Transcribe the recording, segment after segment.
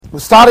We're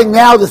starting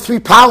now the 3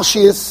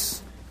 Parshas.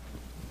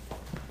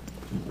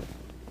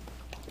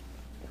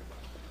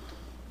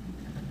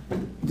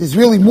 There's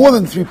really more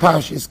than 3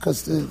 Parshas,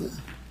 because the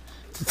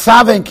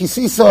Tetzaveh and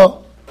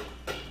Kisisa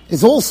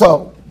is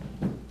also,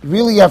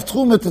 really you have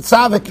Terumah,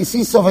 Tetzaveh,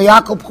 Kisisa,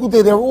 Vayakal,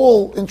 Pkude, they're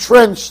all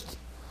entrenched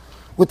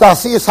with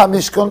Asiyas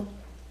HaMishkan.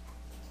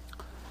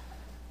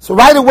 So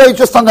right away,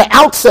 just on the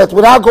outset,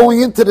 without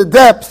going into the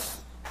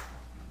depth,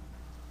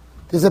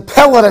 there's a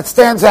pillar that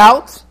stands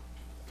out,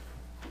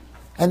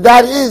 and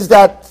that is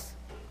that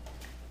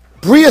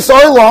Brias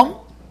Olam,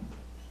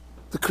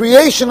 the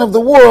creation of the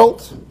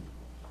world,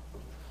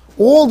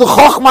 all the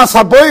Chochmas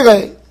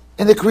HaBoirei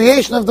in the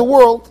creation of the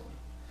world,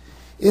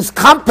 is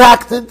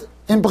compacted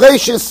in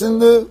Breshis, in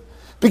the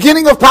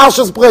beginning of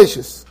Parshas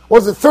Breshis. What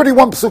is it?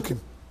 31 Psukim.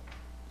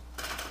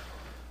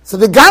 So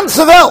the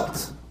ganze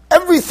Welt,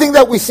 everything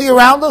that we see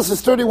around us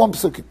is 31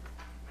 Psukim.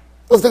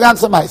 That's the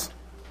ganze Meis.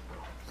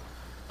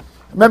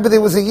 Remember,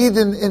 there was a Yid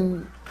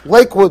in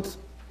Lakewood,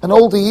 an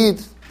older Yid.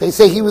 They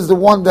say he was the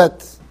one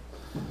that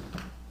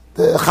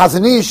the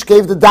Chazon Ish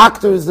gave the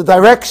doctors the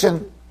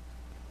direction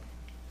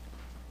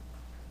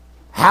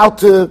how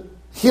to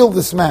heal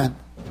this man.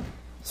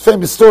 It's a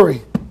famous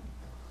story.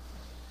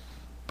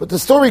 But the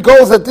story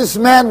goes that this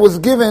man was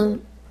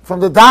given, from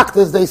the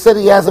doctors, they said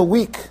he has a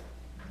week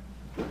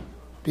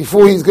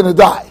before he's going to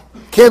die.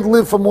 Can't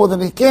live for more than,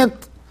 he can't,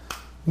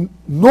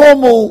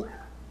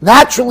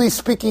 naturally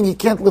speaking, he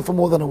can't live for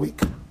more than a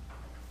week.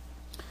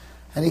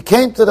 And he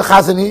came to the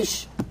Chazon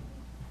Ish,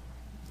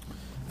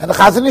 and the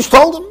Chazon Ish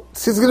told him,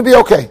 this is going to be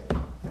okay.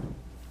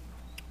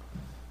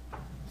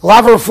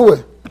 Lava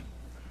Refuah.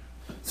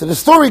 So the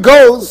story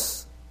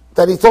goes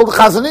that he told the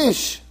Chazon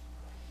Ish,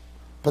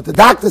 but the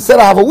doctor said,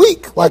 I have a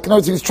week. Like, in other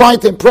words, he was trying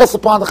to impress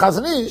upon the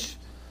Chazon Ish,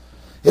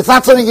 it's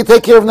not something you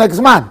take care of next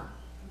month.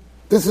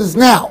 This is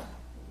now.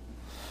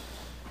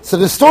 So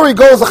the story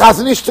goes, the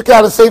Chazon Ish took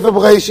out a Sefer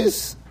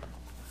Bereshis,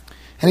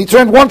 and he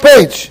turned one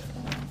page.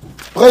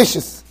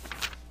 Bereshis.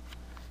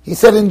 He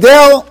said,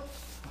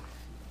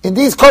 in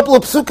these couple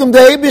of psukim, the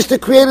Eibishter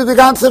created the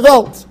ganze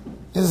Welt.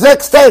 In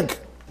 6 Tag.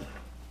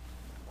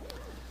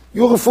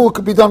 Your refuah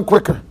could be done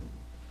quicker.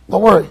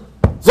 Don't worry.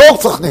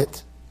 Zorg sich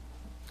nicht.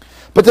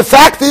 But the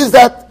fact is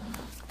that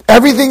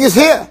everything is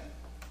here.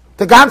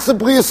 The ganze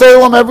Brias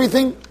Olam,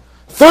 everything.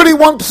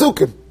 31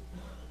 psukim.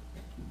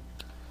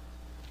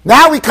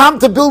 Now we come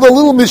to build a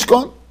little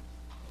Mishkan.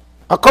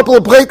 A couple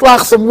of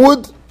breitlach, some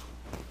wood.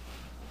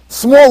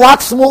 Small,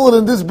 lot smaller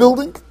than this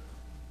building.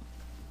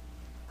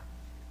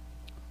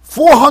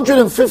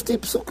 450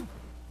 psukim.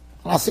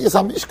 And I see it's a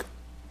Mishkan.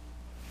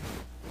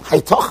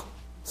 Haytoch.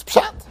 It's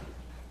pshat.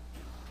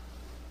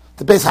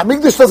 The Beis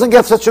HaMikdash doesn't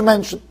get such a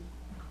mention.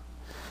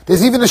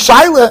 There's even a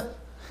shaila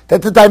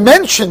that the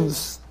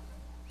dimensions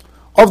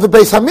of the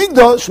Beis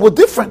HaMikdash were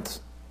different.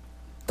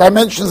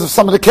 Dimensions of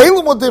some of the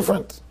Kelim were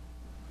different.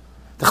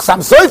 The Chassam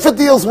Sofer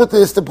deals with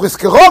this. The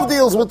Briskerov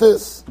deals with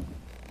this.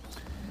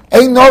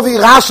 Ein Novi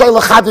Rashai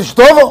L'Chadish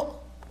Dovo.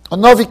 A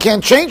Novi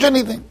can't change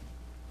anything.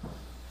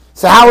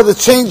 So how are the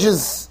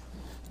changes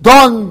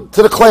done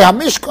to the Klei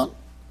HaMishkan,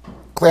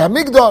 Klei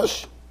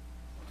HaMikdash?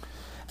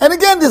 And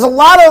again, there's a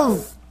lot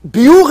of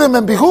biurim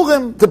and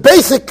bihurim. The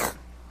basic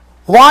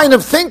line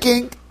of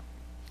thinking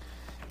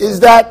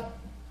is that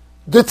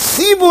the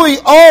tzivui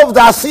of the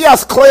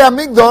Asiyas Klei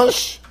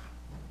HaMikdash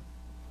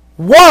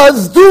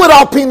was do it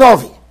al pi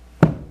Novi.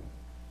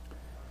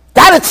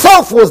 That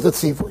itself was the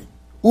tzivui.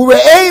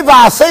 Ure'ei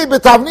v'asei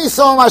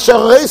b'tavnisom asher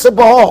reise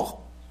b'hor.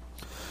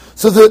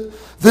 So the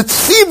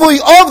tzivui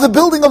of the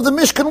building of the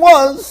Mishkan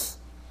was,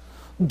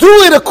 do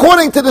it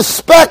according to the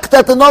spec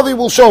that the Navi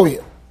will show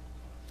you.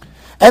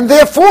 And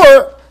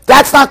therefore,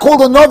 that's not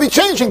called a Navi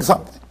changing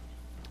something.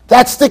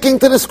 That's sticking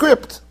to the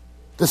script.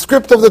 The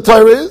script of the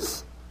Torah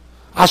is,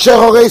 Asher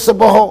Horeisa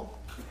Boho.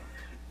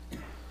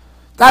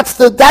 That's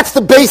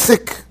the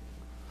basic.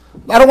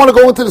 I don't want to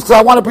go into this because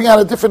I want to bring out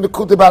a different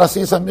Nekuda about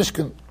Asiyas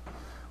HaMishkan,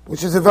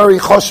 which is a very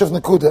choshev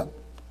Nekuda.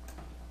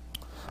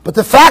 But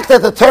the fact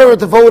that the Torah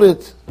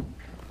devoted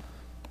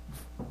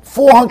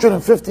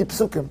 450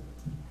 psukim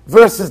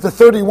versus the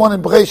 31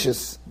 in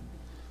Bereshis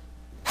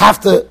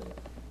have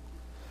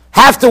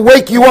to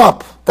wake you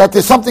up that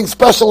there's something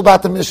special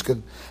about the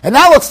Mishkan. And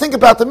now let's think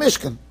about the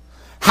Mishkan.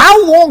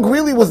 How long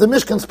really was the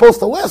Mishkan supposed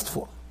to last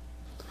for?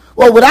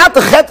 Well, without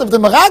the chet of the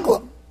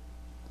Meraglim,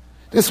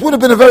 this would have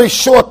been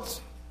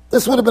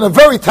a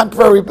very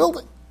temporary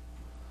building.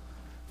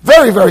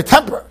 Very, very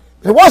temporary.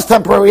 It was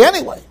temporary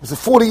anyway. It was a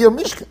 40-year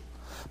Mishkan.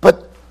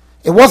 But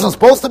it wasn't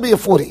supposed to be a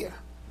 40-year.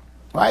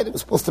 Right? It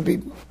was supposed to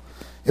be,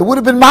 it would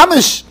have been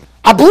mamish,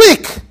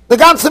 ablik, the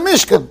ganze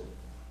Mishkan.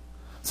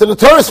 So the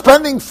Torah is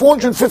spending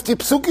 450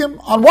 psukim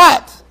on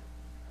what?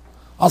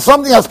 On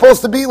something that's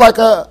supposed to be like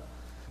a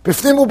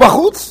bifnim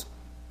ubachutz?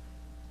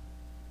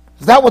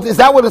 Is that what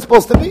it's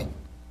supposed to be?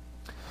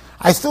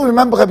 I still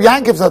remember Rabbi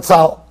Yankov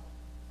Zatzal.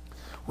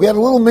 We had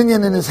a little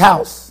minyan in his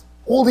house.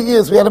 All the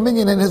years we had a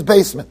minyan in his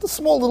basement, a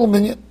small little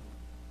minyan.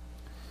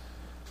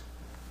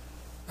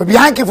 Rabbi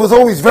Yankov was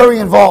always very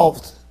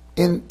involved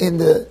in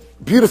the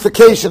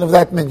beautification of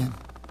that minyan.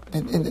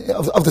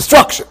 of the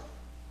structure.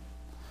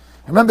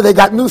 Remember, they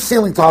got new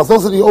ceiling tiles.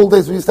 Those are the old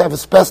days we used to have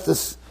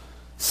asbestos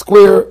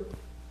square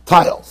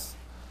tiles.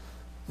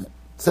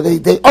 So they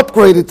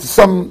upgraded to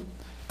some,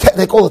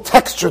 they call it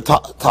texture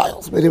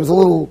tiles, but there was a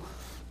little,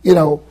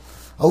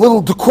 a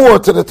little decor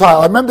to the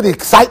tile. I remember the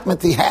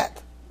excitement he had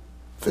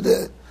for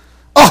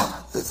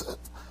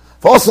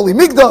Osili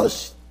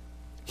Migdosh.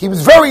 He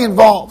was very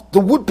involved. The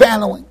wood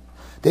paneling.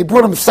 They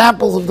brought him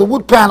samples of the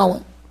wood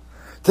paneling.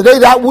 Today,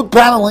 that wood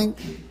paneling,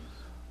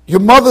 your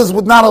mothers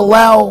would not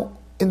allow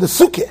in the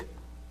sukkah.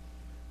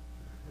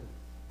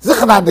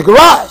 Zichan in the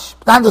garage,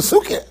 not in the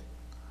sukkah.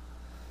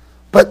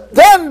 But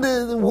then,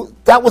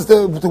 that was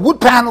the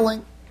wood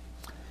paneling.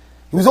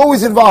 He was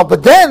always involved.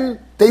 But then,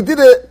 they did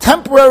a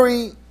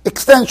temporary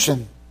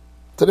extension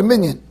to the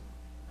minyan.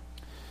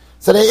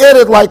 So they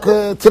added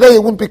today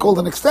it wouldn't be called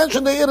an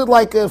extension, they added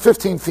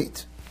 15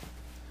 feet.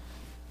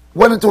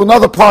 Went into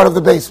another part of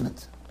the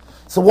basement.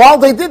 So while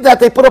they did that,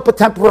 they put up a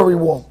temporary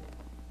wall.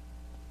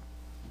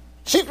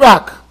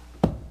 Sheetrock.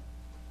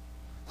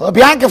 Rabbi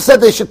Yankov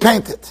said they should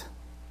paint it.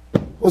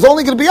 It was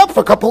only going to be up for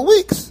a couple of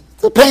weeks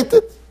to paint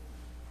it.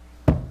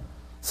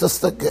 So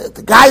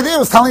the guy there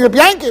was telling Rabbi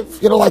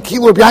Yankov, like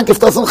Rabbi Yankov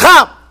doesn't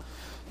chab.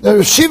 The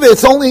Yeshiva,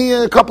 it's only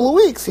a couple of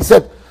weeks. He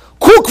said,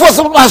 Kuk was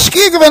a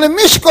mashkig and a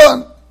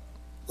mishkan.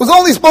 It was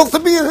only supposed to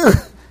be,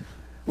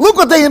 look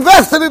what they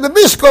invested in the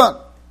mishkan.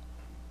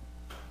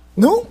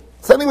 No?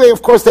 So anyway,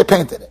 of course, they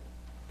painted it.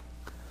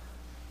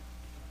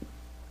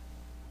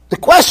 The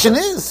question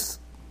is,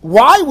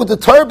 why would the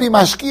Torah be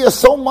mashkiya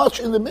so much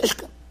in the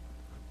Mishkan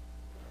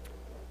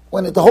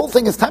when the whole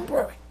thing is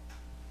temporary?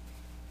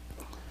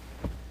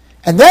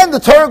 And then the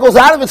Torah goes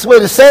out of its way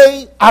to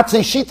say,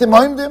 Atzei shitim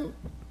oimdim,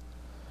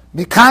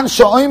 mikan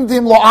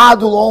she'oimdim lo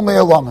adu lo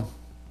me'elamim.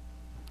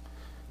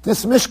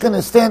 This Mishkan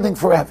is standing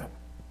forever.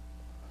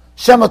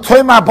 Shema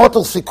toimar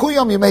botel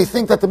sikuyam, you may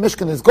think that the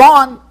Mishkan is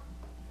gone.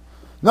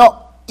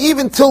 No,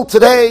 even till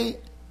today,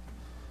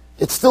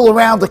 it's still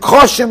around. The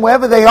koshim,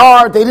 wherever they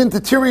are, they didn't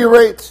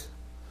deteriorate.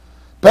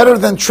 Better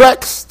than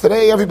treks.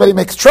 Today, everybody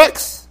makes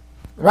treks,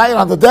 right,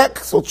 on the deck,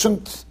 so it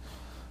shouldn't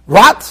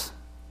rot.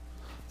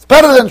 It's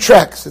better than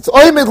treks. It's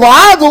oimid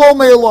la'adul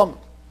ome'elam.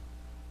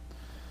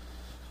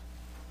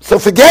 So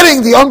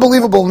forgetting the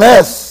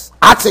unbelievableness,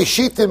 atzei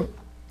shitim,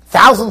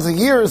 thousands of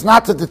years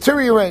not to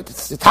deteriorate,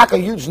 it's a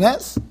huge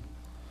ness.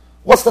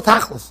 What's the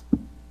tachlis?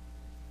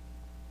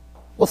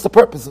 What's the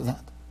purpose of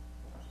that?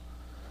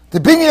 The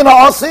binyan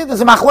ha'asi,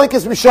 there's a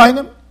machlokes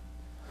rishonim,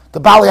 the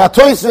Bali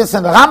HaTosfos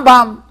and the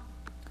Rambam.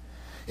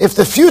 If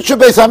the future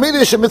Beis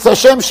Hamidrash and Mitzvah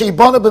Hashem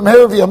sheibana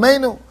b'mehera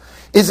v'yameinu,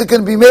 is it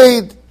going to be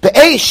made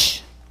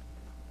be'esh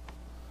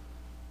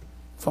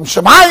from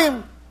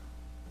Shemayim?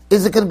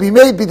 Is it going to be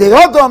made b'dei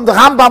Odom? The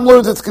Rambam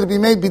learns it's going to be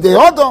made b'dei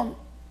Odom.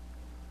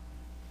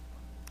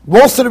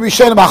 Most of the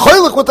rishonim are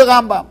choilek with the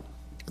Rambam.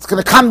 It's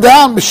going to come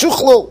down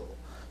mishuchlo.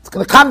 It's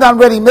going to come down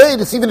ready-made.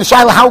 It's even a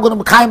shayla how we're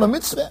going to mekayim a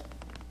mitzvah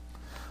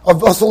of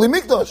Osili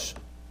Mikdash.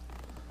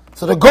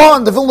 So the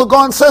Vilna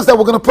Gaon says that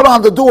we're going to put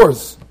on the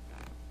doors.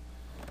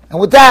 And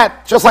with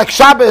that, just like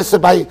Shabbos,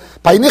 by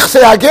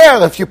Nichsei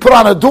Ager, if you put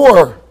on a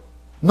door,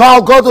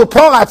 Noal Godel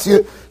Poratz,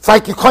 it's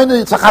like you kind of,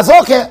 it's a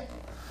chazokeh.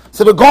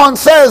 So the Gaon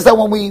says that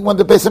when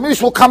the Beis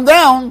Hamidrash will come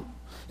down,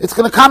 it's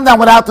going to come down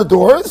without the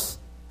doors,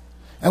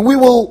 and we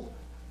will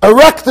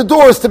erect the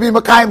doors to be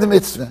Mekayim the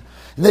mitzvah.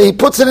 And then he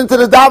puts it into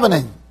the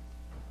davening.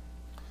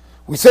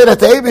 We say that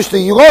the Eibush, the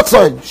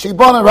Yirotzon,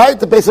 Shibana, right?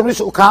 The Beis Hamidrash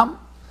will come.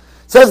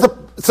 It says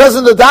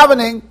in the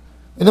davening,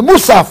 in the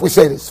Musaf, we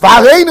say this.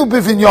 V'hareinu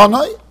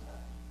b'vinyonoi.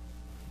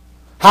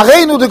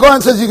 Hareinu, the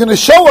Gaon says, you're going to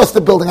show us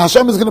the building.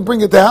 Hashem is going to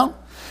bring it down.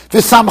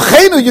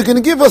 V'samcheinu, you're going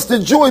to give us the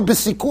joy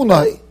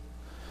b'sikunoi.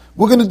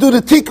 We're going to do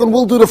the tikkun.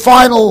 We'll do the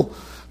final,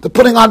 the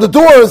putting on the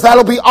doors.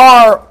 That'll be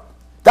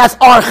that's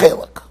our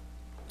chelik,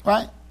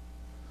 right?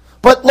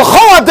 But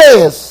l'chol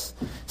adayis,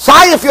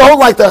 say if you hold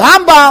like the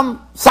Rambam,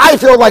 say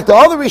if you hold like the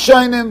other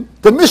Rishonim,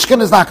 the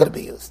Mishkan is not going to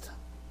be used.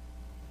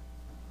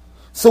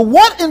 So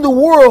what in the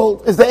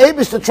world is the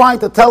Eibishter trying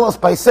to tell us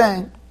by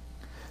saying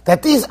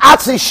that these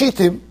atzei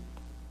shitim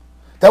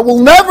that will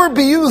never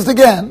be used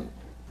again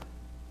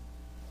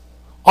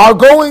are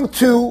going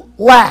to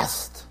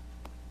last,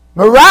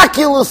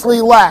 miraculously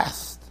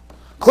last?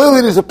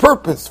 Clearly there's a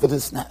purpose for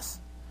this nest.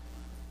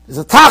 There's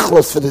a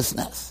tachlos for this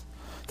nest.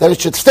 That it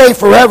should stay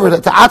forever,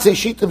 that the atzei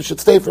shitim should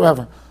stay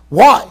forever.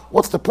 Why?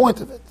 What's the point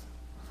of it?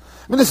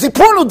 I mean, the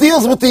Sipurno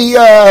deals with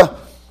the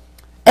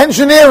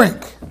engineering,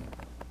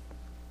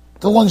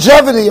 the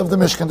longevity of the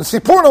Mishkan. The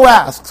Sipurno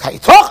asks, how you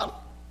talking?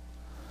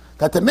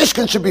 That the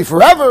Mishkan should be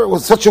forever. It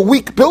was such a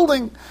weak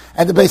building,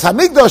 and the Beis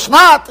Hamikdash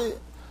not.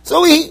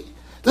 So the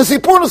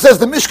Sipurno says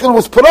the Mishkan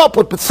was put up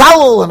with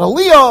Bezalel and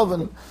Eliyav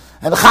and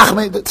the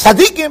Chachmei, the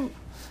Tzadikim,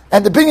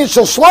 and the Binyan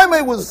Shel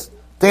Shloimeh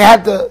they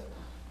had the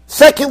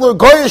secular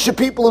Goyish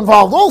people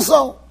involved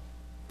also.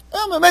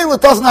 And maybe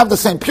it doesn't have the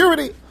same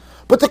purity.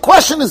 But the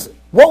question is,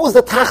 what was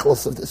the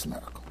tachlis of this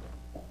miracle?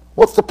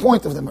 What's the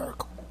point of the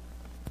miracle?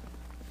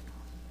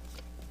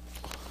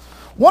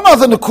 One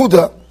other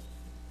nekuda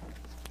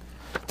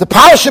The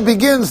parasha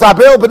begins,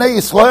 Daber b'nei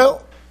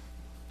Yisrael,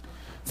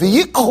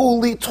 v'yikhu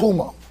li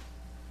truma.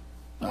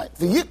 Right?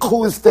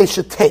 V'yikhu is they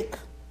should take.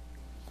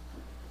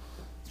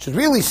 It should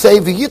really say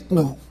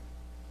v'yitnu.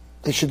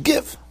 They should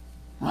give.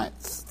 Right?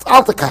 It's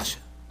alta kasha.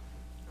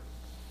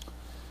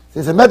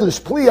 There's a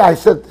Medrash Pliya, I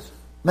said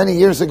many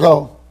years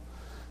ago.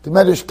 The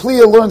Medrash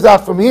Pliya learns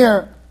out from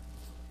here.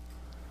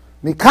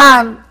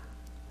 Mikan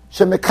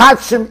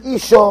shemekadshim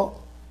isho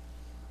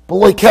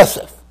b'loy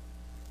kesef.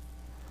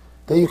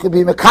 That you could be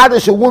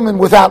mekadesh a woman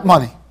without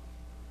money.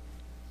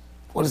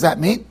 What does that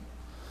mean?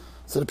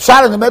 So the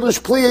pshat in the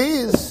Medrash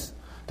Pliya is,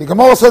 the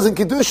Gemara says in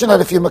Kiddushin that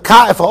if a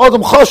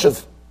Adam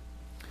Choshev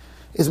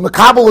is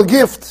mekabel a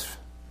gift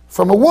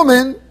from a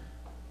woman,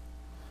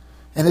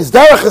 and his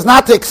derech is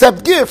not to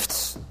accept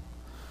gifts,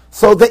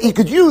 so that he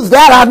could use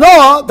that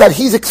hana that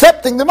he's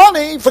accepting the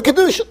money for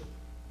Kiddushin.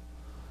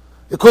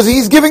 Because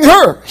he's giving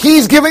her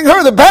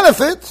the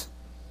benefit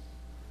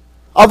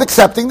of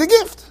accepting the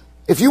gift.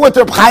 If you went to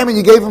Reb Chaim and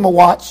you gave him a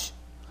watch,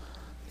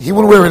 he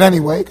wouldn't wear it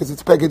anyway because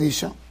it's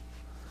Pegadisha.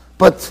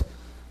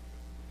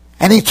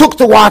 And he took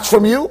the watch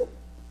from you,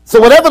 so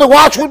whatever the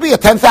watch would be, a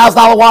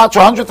 $10,000 watch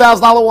or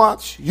 $100,000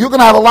 watch, you're going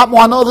to have a lot more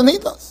hana than he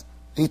does.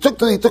 He took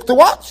the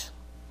watch.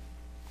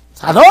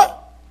 It's hana.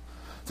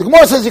 The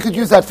Gemara says you could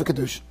use that for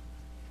Kedusha.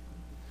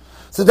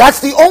 So that's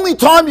the only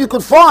time you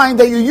could find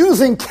that you're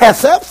using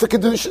kesef for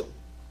Kedusha.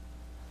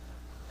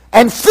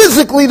 And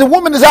physically the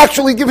woman is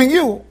actually giving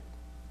you.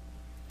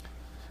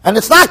 And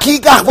it's not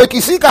kikach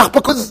v'kisikach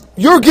because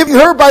you're giving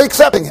her by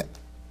accepting it.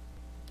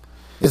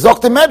 Is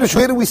Dr. Medrash,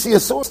 where do we see a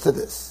source to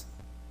this?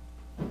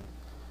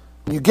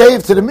 You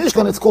gave to the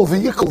Mishkan, it's called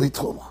v'yikli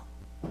truma.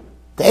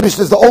 The Eibush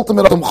is the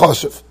ultimate Adam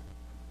Choshev.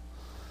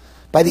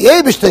 By the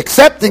Eibush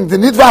accepting the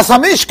Nidvas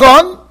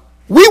HaMishkan,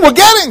 we were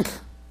getting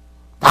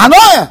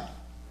Hanoya.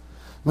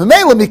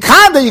 Memela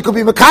Mikada, you could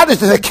be Mekadesh.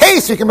 There's a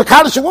case you can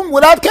Mekadesh a woman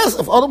without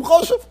kesef, Adam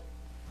Choshev.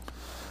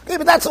 Okay,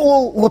 but that's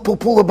all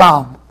Lepulpula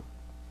Baum.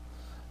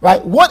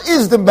 Right? What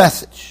is the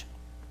message?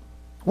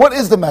 What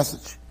is the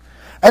message?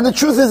 And the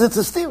truth is, it's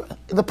a stira.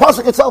 The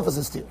pasuk itself is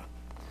a stira.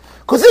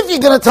 Because if you're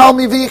going to tell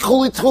me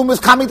V'yichuli Tchum is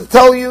coming to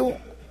tell you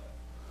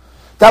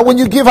that when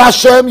you give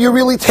Hashem, you're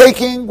really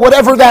taking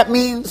whatever that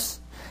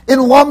means, in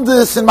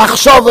Lumdis, in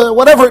Machshava,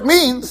 whatever it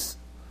means,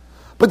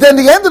 but then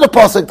the end of the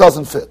pasuk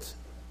doesn't fit.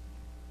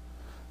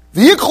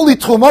 V'yichuli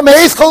Tchum,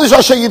 me'ez kol ish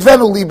asher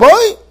yidvenu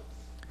liboy,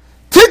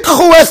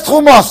 tikchu es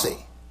Tchumasi.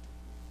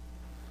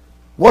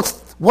 What's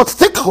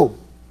tikchu?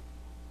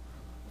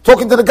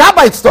 Talking to the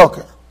Gabite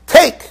stalker.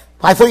 Take.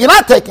 I thought you're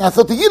not taking. I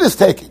thought the Yid is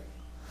taking.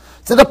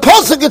 So the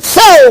pasuk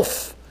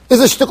itself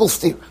is a shtickle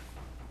steer.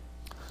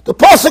 The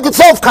pasuk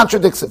itself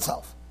contradicts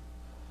itself.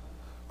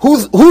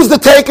 Who's the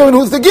taker and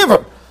who's the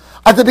giver?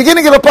 At the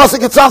beginning of the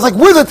pasuk, it sounds like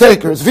we're the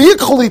takers.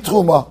 V'yikhuli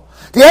truma.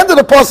 The end of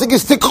the pasuk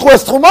is tikchu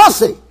es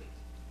trumasi.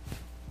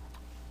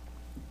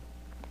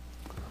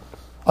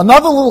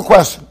 Another little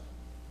question.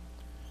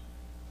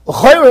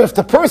 If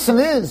the person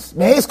is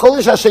me'ez kol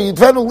ish asher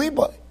yidvenu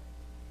liboy,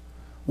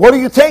 what are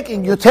you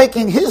taking? You're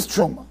taking his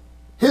truma,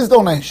 his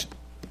donation.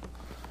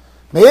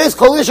 Me'ez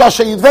kol ish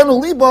asher yidvenu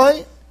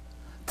liboy,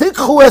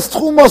 tikchu es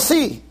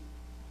trumasi.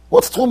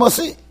 What's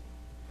trumasi? You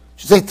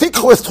should say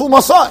tikchu es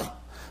trumasai.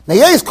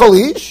 Me'ez kol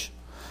ish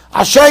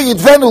asher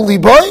yidvenu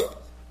liboy,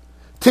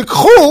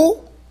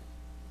 tikchu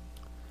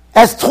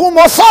es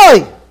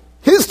trumasai.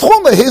 His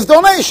truma, his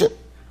donation.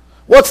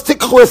 What's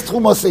tikchu es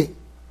trumasi?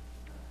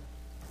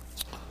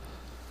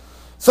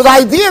 So the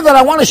idea that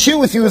I want to share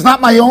with you is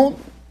not my own.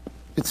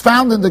 It's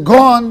found in the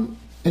Gon,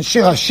 in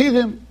Shir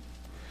HaShirim.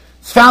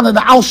 It's found in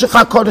the Al Shech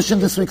HaKodesh in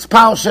this week's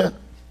Parsha.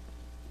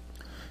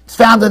 It's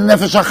found in the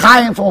Nefesh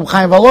HaChaim from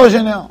Chaim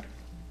Volozhin.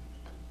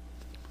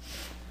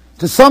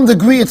 To some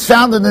degree, it's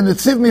found in the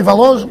Netziv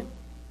Mivolozhin.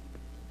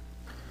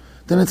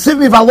 The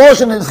Netziv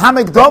Mivolozhin is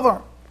Hamek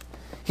Dover.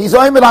 He's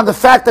oimed on the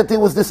fact that there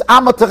was this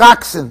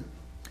Amateraxin.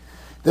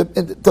 The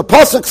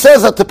Pasuk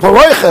says that the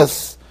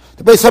Paroiches,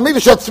 the Beis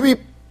HaMikdash had three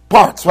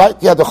parts, right?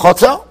 You had the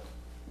Chotzer,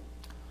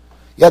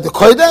 you had the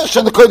Kodesh,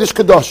 and the Kodesh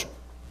Kedoshim.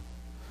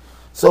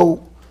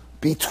 So,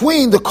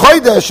 between the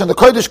Kodesh and the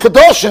Kodesh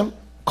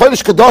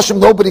Kedoshim,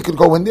 nobody could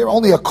go in there.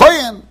 Only a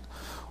Kohen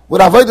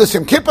with Avodas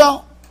Yom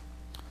Kippur.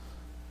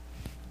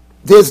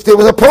 There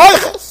was a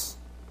Paroiches.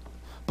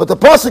 But the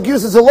Pasuk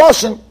uses a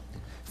Loshen,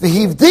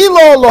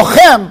 V'hivdilo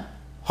lochem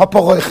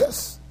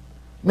ha-Paroiches,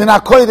 min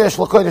ha-Kodesh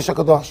lo-Kodesh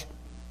ha-Kedoshim.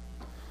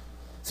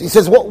 So he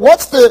says,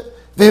 what's the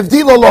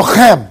V'hivdilo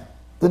lochem?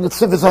 The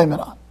Netziv is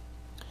on.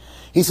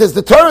 He says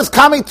the Torah is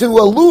coming to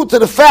allude to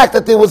the fact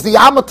that there was the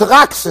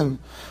Amateraxin,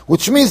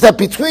 which means that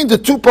between the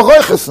two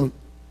Paroichesim,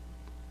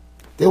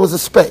 there was a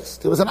space,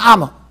 there was an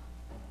Amma.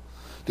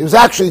 There was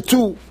actually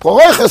two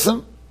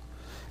Paroichesim,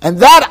 and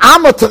that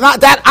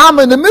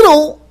Amma in the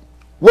middle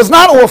was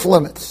not off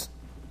limits.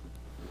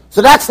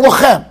 So that's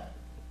Lochem.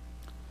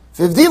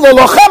 V'ivdilo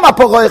Lochem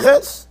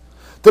ha-Paroiches,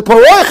 the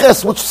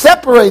Paroiches which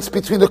separates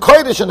between the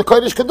Kodesh and the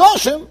Kodesh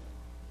Kedoshim,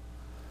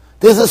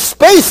 there's a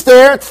space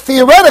there,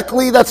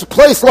 theoretically, that's a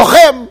place,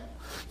 lochem,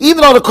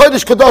 even though the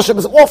Kodesh Kedoshim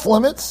is off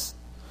limits,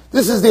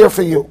 this is there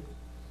for you.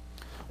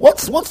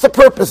 What's the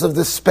purpose of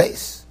this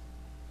space?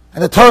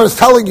 And the Torah is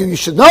telling you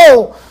should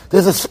know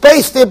there's a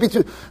space there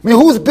between. I mean,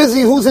 who's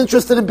busy? Who's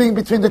interested in being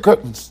between the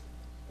curtains?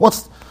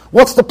 What's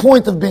the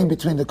point of being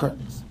between the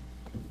curtains?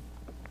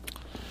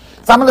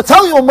 So I'm going to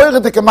tell you a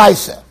Moeredik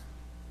Maaseh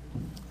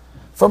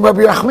from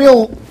Rabbi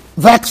Yachmiel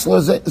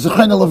Wexler,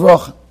 Zechrein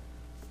Levrocha.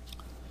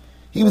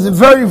 He was a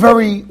very,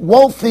 very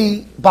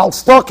wealthy Baal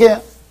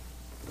Stoker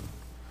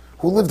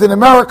who lived in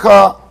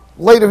America.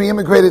 Later he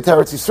immigrated to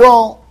Eretz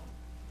Yisrael.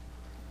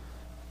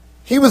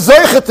 He was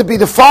zeichet to be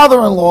the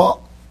father-in-law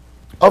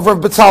of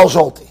Rabbi Bezalel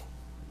Zolti.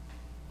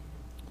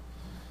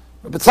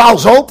 Rabbi Bezalel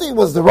Zolti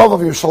was the Rav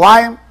of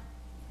Yerushalayim,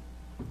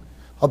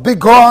 a big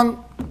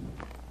Gaon.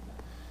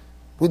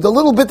 With the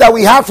little bit that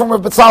we have from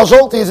Rabbi Bezalel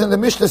Zolti is in the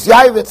Mishnas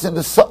Yavitz, in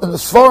the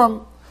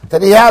Sforim,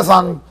 that he has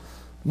on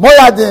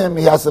Moyadim,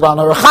 he has it on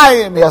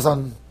Arachayim, he has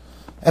on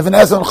Even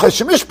Ezer and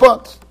Choshen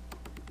Mishpat.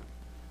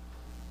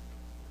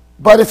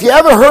 But if you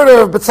ever heard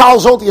of Bezalel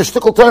Zolti, a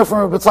shtickle Torah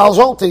from Bezalel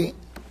Zolti,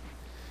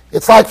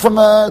 it's like from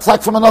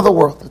another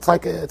world. It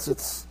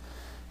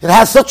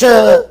has such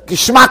a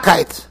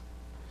geschmackheit.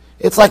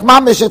 It's like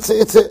mamish.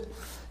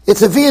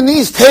 It's a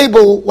Viennese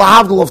table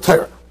lahavdil of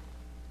Torah.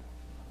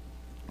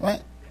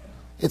 Right?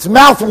 It's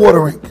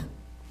mouth-watering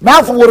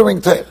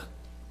Torah.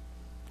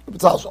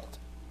 Bezalel Zolti.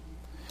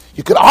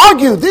 You could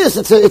argue this.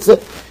 It's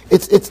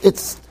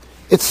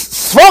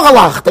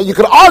svaralach that you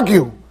could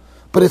argue,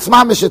 but it's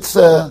mamish. It's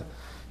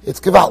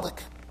gewaldig.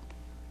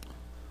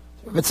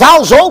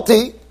 Bezalel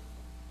Zolti,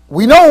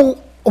 we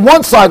know on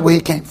one side where he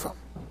came from.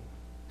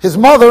 His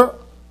mother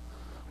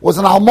was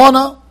an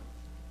almana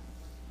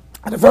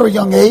at a very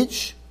young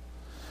age.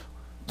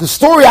 The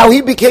story how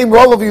he became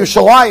Rav of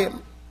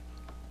Yerushalayim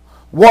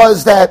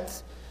was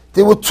that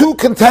there were two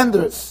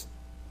contenders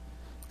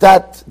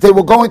that they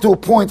were going to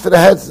appoint for the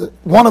heads.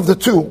 One of the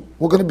two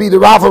were going to be the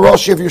Rav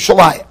Roshi of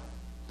Yerushalayim.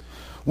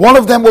 One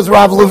of them was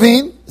Rav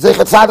Levine,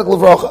 Zeichet Tzadik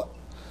Levrocha.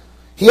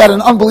 He had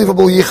an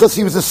unbelievable yichus.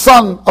 He was the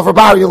son of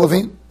Rabbi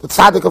Levine, the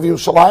Tzadik of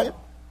Yerushalayim.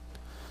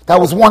 That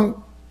was one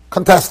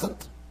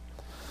contestant.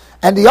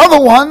 And the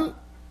other one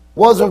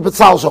was Rabbi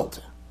Bezalel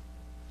Zolti.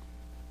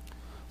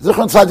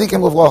 Zichron Tzadikim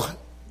Levrocha.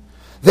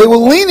 They were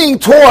leaning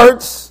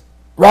towards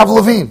Rav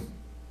Levine.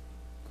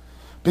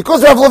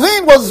 Because Rav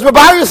Levine was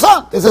Rabbi's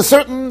son.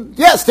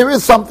 There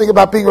is something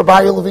about being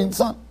Rabbi Levine's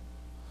son.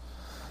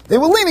 They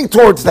were leaning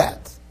towards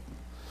that.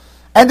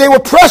 And they were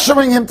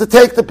pressuring him to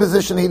take the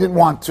position he didn't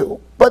want to.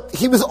 But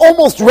he was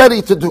almost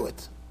ready to do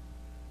it.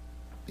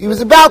 He was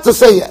about to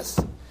say yes.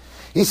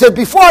 He said,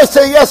 before I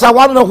say yes, I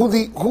want to know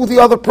who the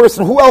other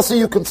person, who else are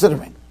you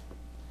considering?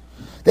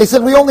 They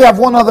said, we only have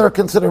one other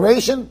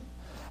consideration,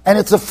 and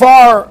it's a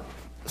far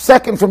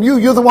second from you.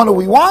 You're the one who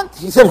we want.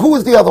 He said, who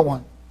is the other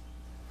one?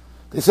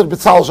 They said,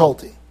 Bezalel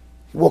Zolti.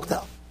 He walked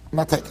out. I'm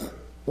not taking it.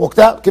 Walked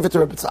out, give it to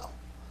Rabbi Bezalel.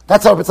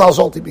 That's how Bezalel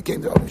Zolti became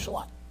the Rav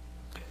Yerushalayim.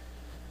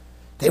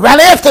 They ran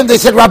after him. They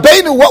said,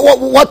 Rabbeinu,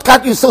 what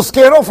got you so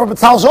scared off from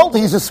Bezalel Zolti?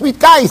 He's a sweet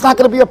guy. He's not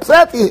going to be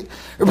upset.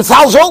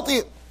 Bezalel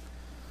Zolti.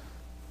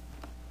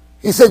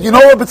 He said, you know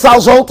what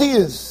Bezalel Zolti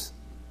is?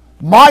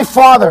 My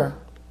father,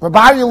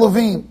 Rabbi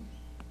Levine,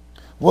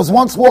 was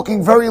once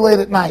walking very late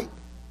at night.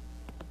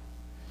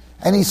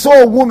 And he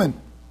saw a woman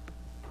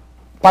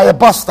by a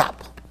bus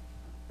stop,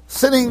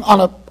 sitting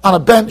on a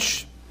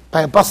bench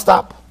by a bus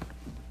stop.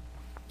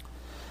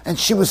 And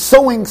she was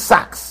sewing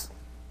socks.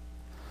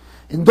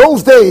 In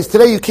those days,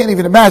 today you can't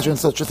even imagine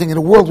such a thing in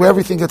a world where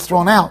everything gets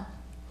thrown out.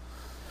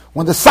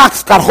 When the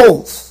socks got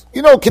holes,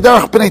 you know,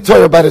 Kederach B'nai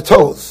Torah by the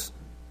toes.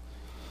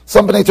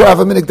 Some B'nai Torah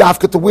have a minig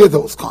dafka to wear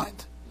those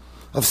kind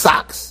of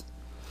socks.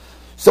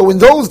 So in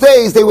those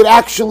days, they would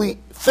actually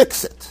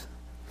fix it.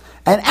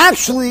 And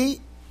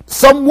actually,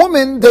 some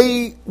women,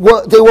 they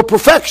were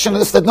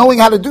perfectionists at knowing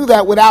how to do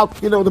that without,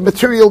 the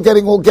material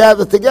getting all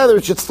gathered together.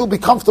 It should still be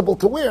comfortable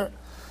to wear.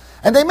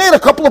 And they made a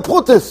couple of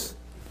prutas,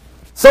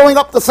 sewing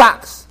up the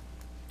socks.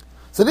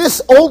 So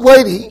this old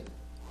lady,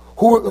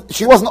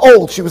 she wasn't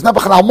old, she was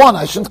Nebuch Almana,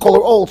 I shouldn't call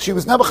her old, she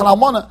was Nebuch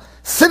Almana,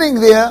 sitting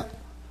there,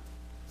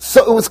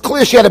 so it was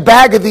clear she had a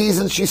bag of these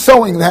and she's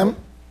sewing them.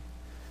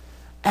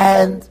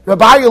 And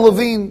Rabbi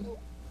Levine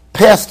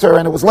passed her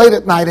and it was late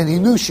at night and he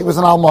knew she was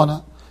an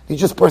Almana.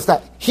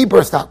 He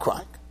burst out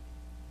crying.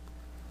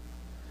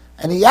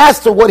 And he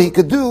asked her what he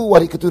could do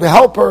to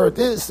help her,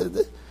 this.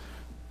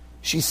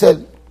 She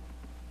said,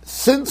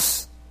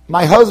 since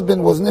my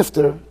husband was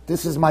nifter,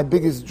 this is my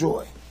biggest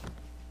joy.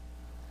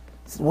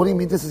 I said, what do you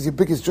mean this is your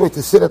biggest joy,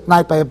 to sit at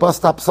night by a bus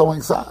stop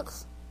sewing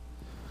socks?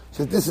 She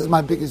said, this is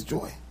my biggest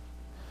joy.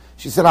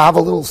 She said, I have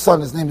a little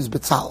son, his name is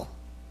Bezalel.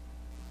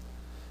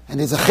 And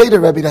there's a cheder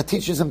Rebbe that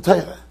teaches him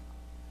Torah.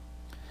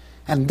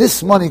 And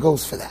this money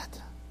goes for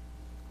that.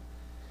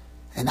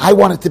 And I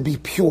want it to be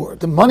pure.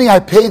 The money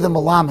I pay the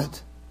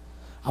Melamed,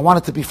 I want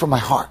it to be from my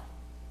heart.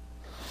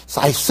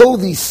 So I sew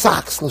these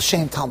socks,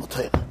 l'shem Talmud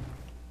Torah.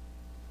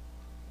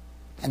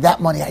 And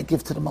that money I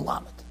give to the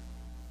Melamed.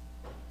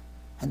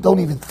 And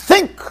don't even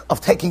think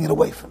of taking it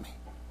away from me.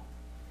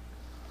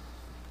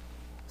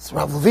 So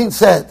Rav Levine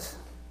said,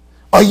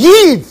 a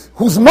Yid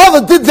whose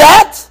mother did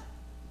that,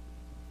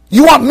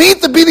 You want me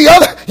to be the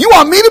other? You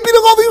want me to be the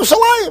Lov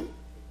Yerushalayim?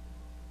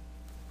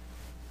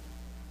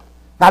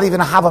 Not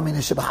even a Havamin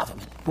is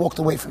Havamin. Walked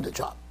away from the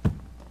job.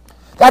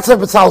 That's how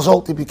Bezalel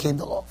Zolti became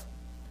the Lov.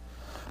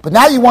 But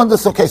now you wonder,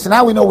 okay, so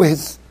now we know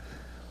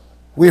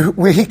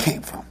where he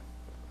came from.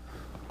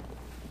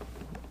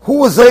 Who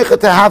was Zeicha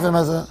to have him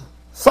as a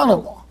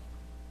son-in-law?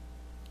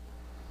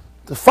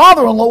 The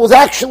father-in-law was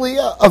actually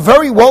a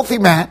very wealthy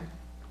man.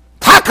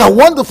 Taka, a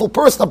wonderful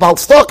person, about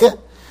Stokke.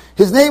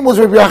 His name was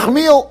Rabbi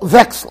Yachmiel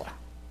Wexler.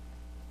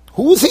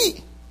 Who was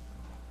he?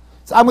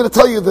 So I'm going to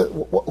tell you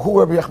who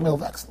Rabbi Yachmiel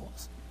Wexler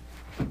was.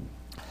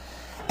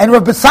 And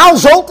Rabbi Bezalel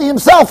Zolti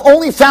himself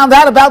only found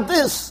out about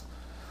this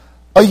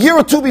a year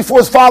or two before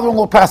his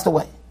father-in-law passed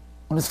away.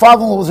 When his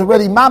father-in-law was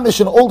already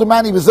mamish, an older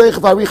man, he was Zeicha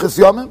Arichas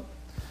Yomim.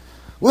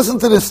 Listen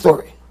to this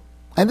story.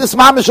 And this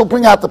mamish will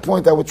bring out the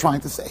point that we're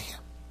trying to say here.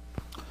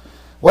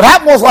 What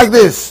happened was like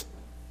this.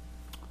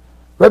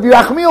 Rabbi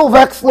Yachmiel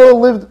Wexler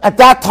lived at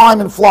that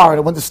time in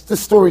Florida when this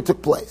story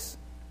took place.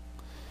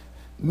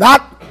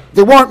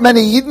 There weren't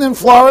many Yidden in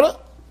Florida.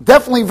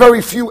 Definitely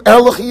very few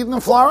Erlich Yidden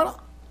in Florida.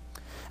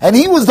 And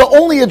he was the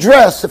only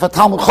address, if a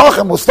Talmud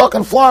Chacham was stuck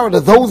in Florida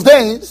those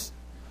days,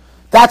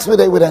 that's where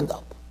they would end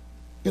up.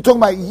 You're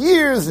talking about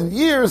years and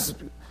years,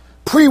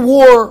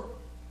 pre-war,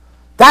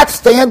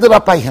 they ended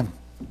up by him.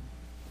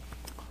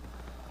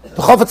 The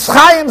Chofetz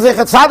Chaim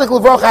Zecher Tzadik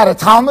Livrocha had a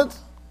Talmud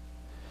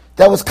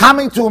that was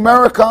coming to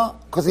America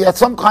because he had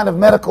some kind of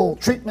medical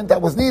treatment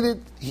that was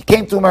needed. He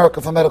came to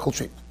America for medical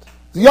treatment.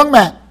 He was a young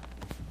man,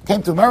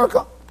 came to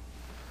America.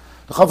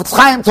 The Chofetz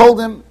Chaim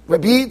told him,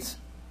 Rabbi,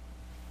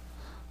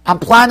 I'm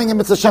planning in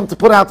Mitzvah Hashem to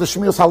put out the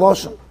Shmiras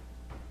Haloshim.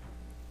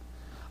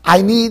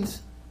 I need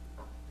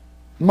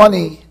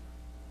money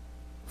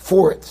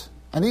for it.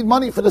 I need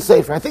money for the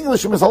Sefer. I think it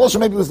was Shmiras Haloshim,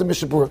 maybe it was the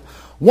Mishabur.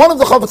 One of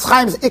the Chofetz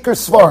Chaim's Iker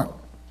Svarim.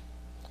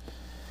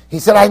 He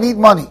said, I need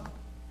money.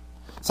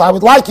 So I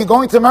would like you,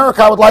 going to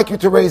America, I would like you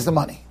to raise the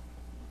money.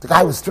 The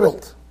guy was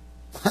thrilled.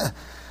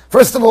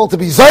 First of all, to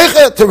be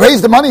Zeicha, to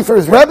raise the money for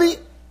his Rebbe,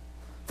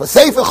 for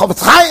Sefer,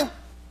 Chofetz Chaim,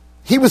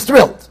 he was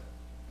thrilled.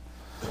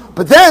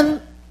 But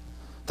then,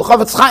 the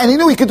Chofetz Chaim, and he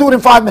knew he could do it in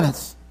 5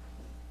 minutes.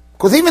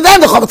 Because even then,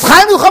 the Chofetz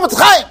Chaim is Chofetz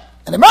Chaim.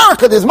 In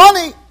America, there's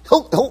money,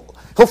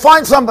 he'll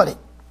find somebody.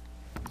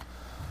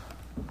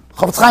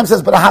 Chofetz Chaim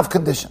says, but I have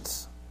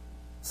conditions.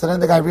 So then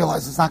the guy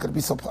realized it's not going to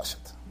be so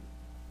pleasant.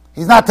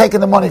 He's not taking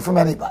the money from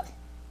anybody.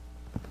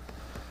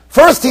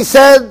 First he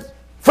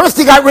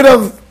got rid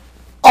of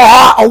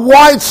a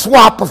wide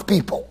swap of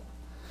people.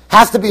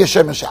 Has to be a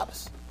Shemer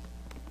Shabbos.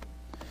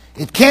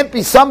 It can't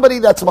be somebody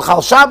that's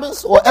Machal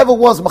Shabbos or ever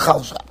was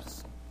Machal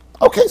Shabbos.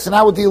 Okay, so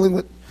now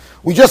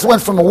we just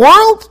went from a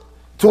world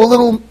to a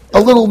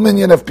little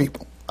minion of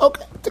people.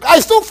 Okay, the guy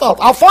still felt,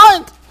 I'll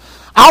find.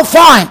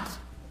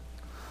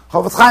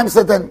 Chofetz Chaim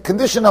said then,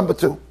 condition number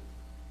 2.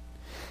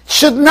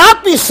 Should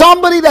not be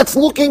somebody that's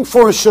looking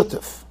for a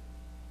shutuf.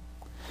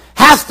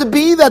 Has to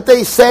be that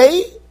they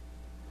say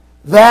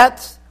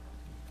that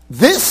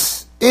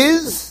this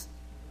is,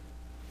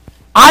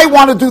 I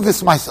want to do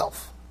this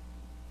myself.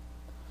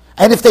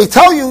 And if they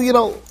tell you,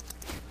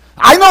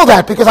 I know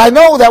that because I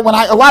know that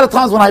a lot of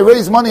times when I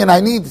raise money and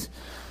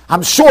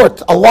I'm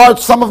short a large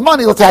sum of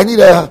money, let's say I need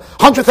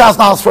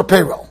 $100,000 for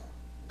payroll.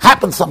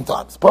 Happens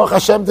sometimes. Baruch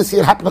Hashem, this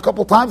year it happened a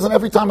couple of times, and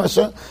every time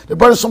the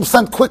Baruch Hashem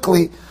sent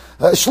quickly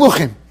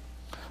shluchim.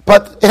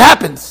 But it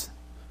happens.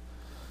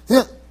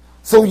 Yeah.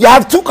 So you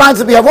have two kinds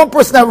of people. You have one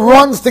person that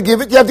runs to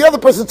give it. You have the other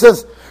person that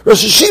says,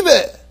 Rosh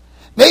Hashiva,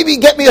 maybe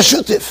get me a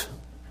shutif.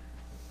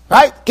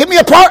 Right? Give me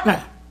a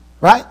partner.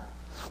 Right?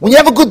 When you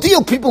have a good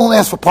deal, people don't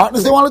ask for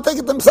partners. They want to take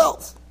it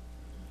themselves.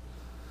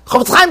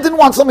 Chofetz Chaim didn't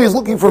want somebody who's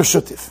looking for a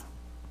shutif.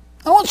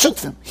 I want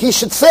shutifim. He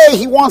should say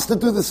he wants to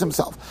do this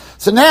himself.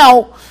 So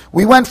now,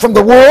 we went from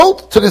the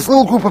world to this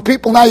little group of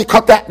people. Now you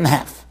cut that in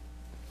half.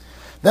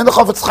 Then the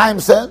Chofetz Chaim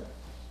said,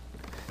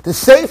 the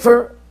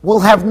Sefer will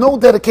have no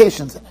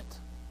dedications in it.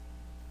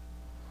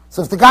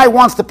 So if the guy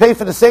wants to pay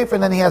for the Sefer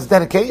and then he has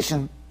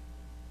dedication,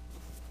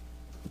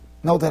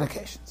 no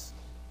dedications.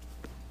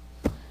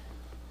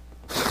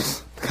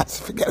 Guys,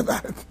 forget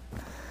about it.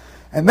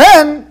 And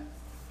then,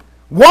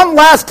 one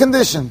last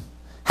condition,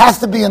 has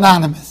to be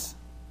anonymous.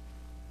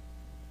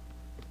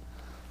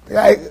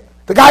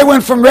 The guy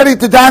went from ready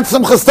to dance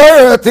some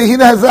chastorah to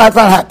that's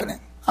not happening.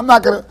 I'm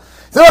not going to...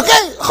 He said,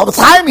 okay, Chofetz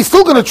Chaim, he's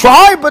still going to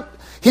try, but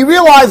he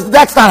realized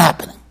that's not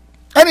happening.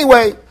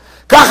 Anyway,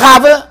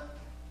 Kachave,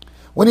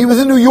 when he was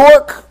in New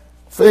York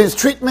for his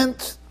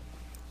treatment,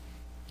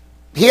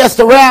 he asked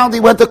around, he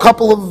went to a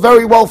couple of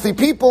very wealthy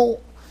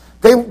people.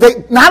 They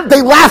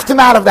laughed him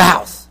out of the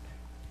house.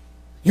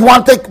 You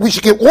want to we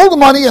should get all the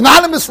money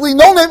anonymously,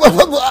 no name,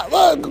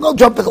 go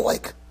jump in the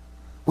lake.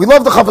 We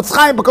love the Chofetz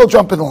Chaim, but go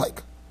jump in the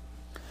lake.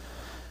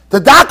 The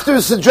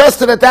doctors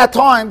suggested at that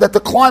time that the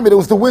climate, it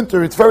was the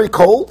winter, it's very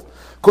cold,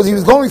 because he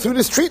was going through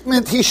this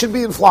treatment, he should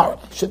be in Florida.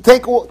 Should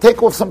take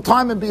off some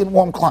time and be in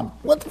warm climate.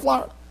 Went to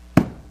Florida.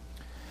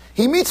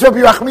 He meets Rabbi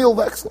Yachmiel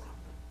Wexler.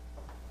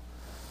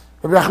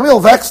 Rabbi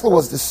Yachmiel Wexler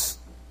was this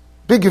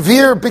big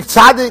Gevir, big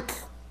tzaddik.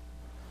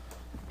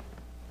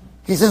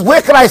 He says,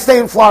 where could I stay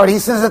in Florida? He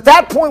says, at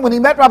that point when he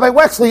met Rabbi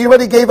Wexler, he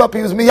already gave up.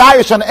 He was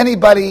miyayish on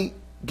anybody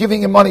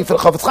giving him money for the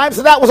Chavetz Chaim.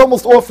 So that was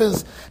almost off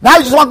his... Now he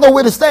just wants to know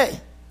where to stay.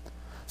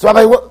 So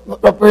Rabbi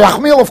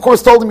Yachmiel, of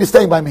course, told him, you're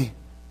staying by me.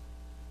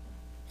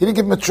 He didn't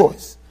give him a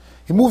choice.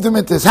 He moved him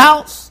into his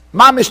house.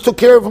 Mamish took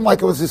care of him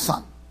like it was his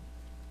son.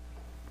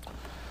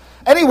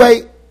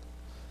 Anyway,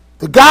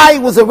 the guy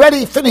was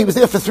already finished. He was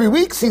there for 3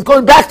 weeks. He's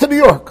going back to New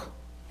York.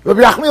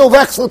 Rabbi Yachmiel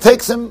Wexler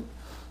takes him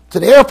to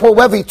the airport,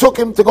 wherever he took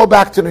him, to go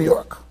back to New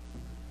York.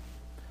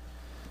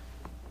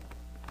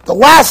 The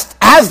last,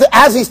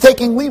 as he's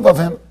taking leave of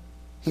him,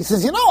 he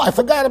says, I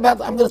forgot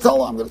about, I'm going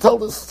to tell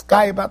this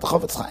guy about the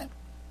Chavetz Chaim.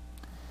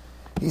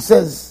 He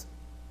says,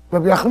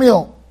 Rabbi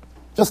Yachmiel,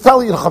 just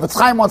tell you, the Chavetz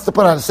Chaim wants to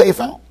put out a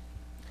sefer.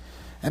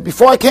 And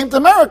before I came to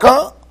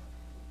America,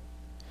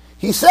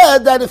 he said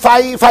that if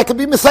I could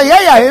be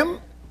Messiah him,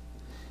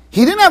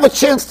 he didn't have a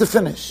chance to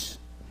finish.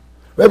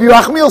 Rabbi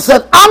Yachmiel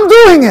said, I'm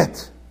doing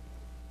it.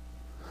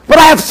 But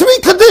I have 3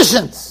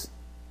 conditions.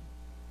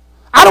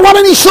 I don't want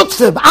any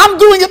shutzim. I'm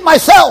doing it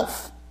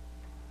myself.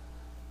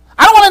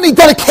 I don't want any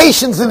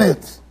dedications in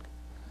it.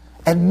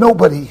 And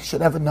nobody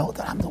should ever know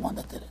that I'm the one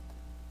that did it.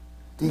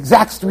 The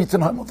exact streets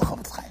in of the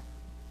Chavetz Chaim.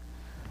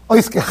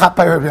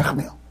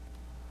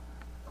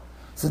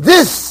 So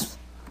this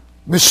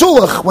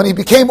Meshulach, when he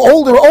became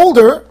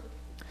older,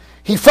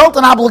 he felt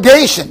an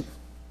obligation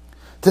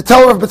to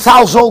tell Rav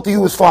Bezalel Zolti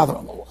who his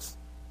father-in-law was.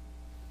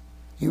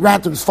 He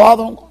ran to his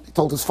father-in-law. He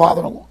told his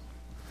father-in-law.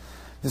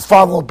 His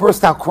father-in-law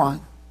burst out crying.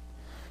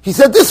 He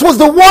said, this was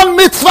the one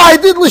mitzvah I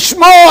did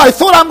l'shmo. I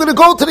thought I'm going to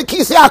go to the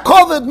Kisei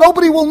HaKoved.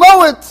 Nobody will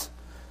know it.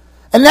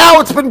 And now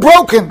it's been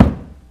broken.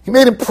 He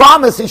made him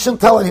promise he shouldn't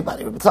tell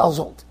anybody. Rav Bezalel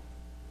Zolti.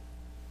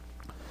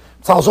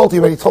 Bezalel Zolti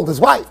already told his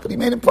wife, but he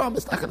made him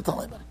promise not going to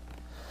tell anybody.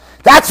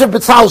 That's Rav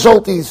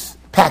Bezalel Zolti's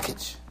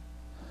package.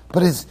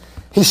 But his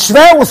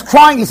shver was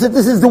crying. He said,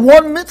 this is the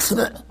one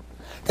mitzvah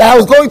that I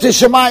was going to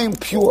Shemayim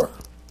pure.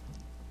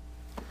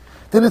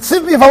 The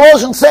Netziv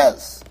Volozhin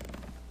says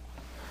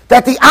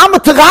that the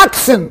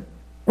Amateraxin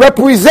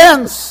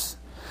represents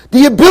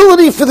the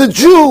ability for the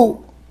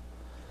Jew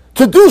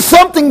to do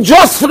something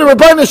just for the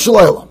Rebbeinu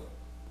Shalom.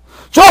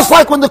 Just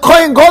like when the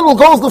Kohen Gadol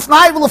goes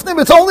l'fnai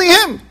v'l'fnim, it's only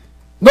him.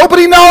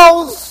 Nobody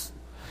knows.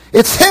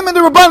 It's him and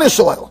the Rebbeinu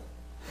Shalom.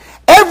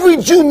 Every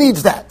Jew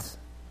needs that.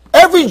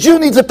 Every Jew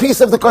needs a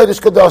piece of the Kodesh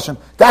Kadoshim.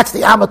 That's the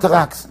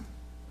Amateraxin.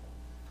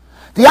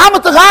 The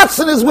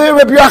Amateraxin is where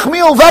Rabbi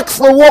Yachmiel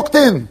Wexler walked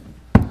in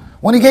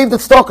when he gave the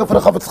tzedakah for the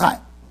Chavetz Chaim.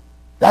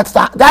 That's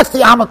the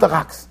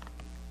Amateraxin.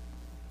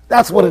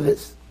 That's what it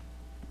is.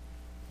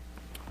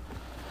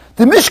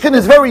 The Mishkan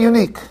is very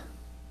unique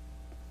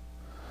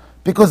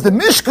because the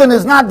Mishkan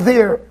is not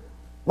there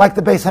like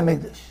the Beis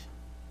Hamikdash.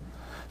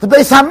 The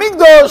Beis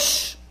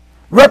Hamikdash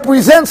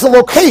represents a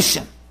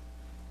location,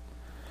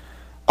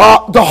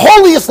 the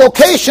holiest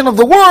location of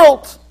the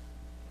world,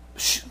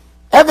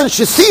 Evan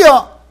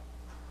Shesiyah,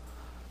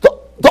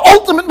 the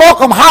ultimate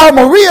Malkam Har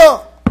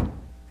Moriah,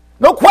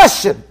 no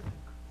question.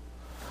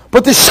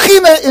 But the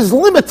Shechina is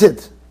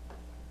limited.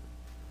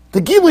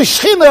 The Gilui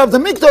Shechina of the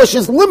Mikdash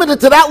is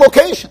limited to that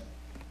location.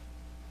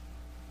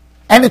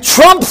 And it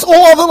trumps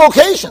all other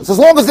locations. As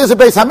long as there's a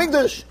Beis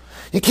HaMikdash,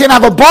 you can't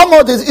have a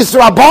Bama, there's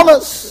Isra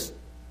Bamas.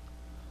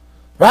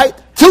 Right?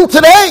 Till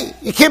today,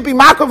 you can't be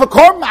Makar of a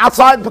korban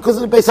outside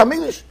because of the Beis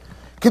HaMikdash.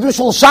 Kiddush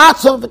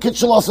L'Shatzov,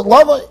 Kiddush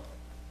L'Lavai.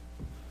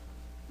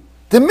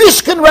 The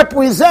Mishkan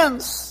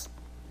represents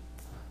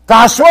the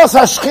Hashras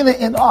HaShechina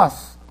in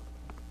us.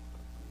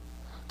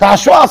 The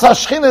Hashras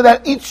HaShechina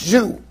that each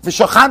Jew,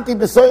 V'shachanti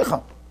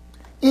b'soicha,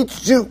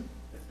 each Jew.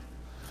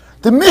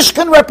 The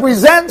Mishkan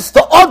represents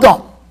the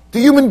Adam, the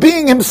human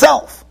being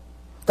himself.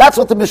 That's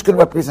what the Mishkan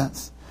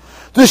represents.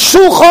 The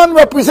Shulchan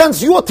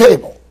represents your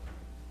table.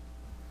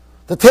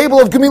 The table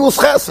of Gemilus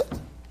Chesed.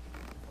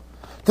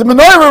 The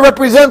Menorah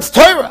represents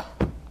Torah.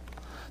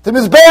 The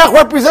Mizbeach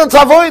represents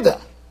Avodah.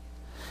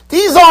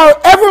 These are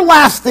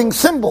everlasting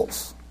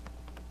symbols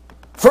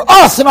for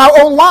us in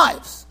our own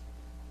lives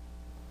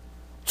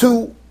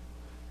to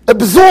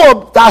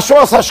absorb the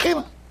Hashras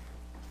HaShechina.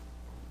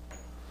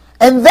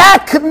 And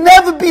that could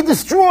never be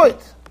destroyed.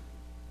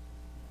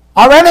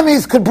 Our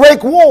enemies could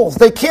break walls.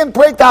 They can't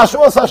break the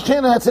Hashras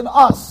HaShechina that's in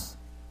us.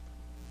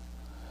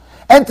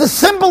 And to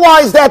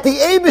symbolize that the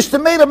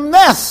Eibishter made a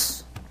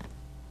mess,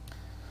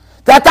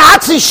 that the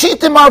Atzi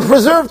Shittim are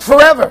preserved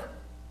forever.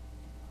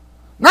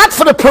 Not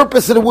for the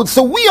purpose of the wood.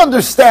 So we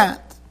understand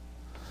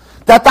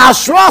that the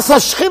Hashras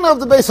HaShechina of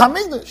the Beis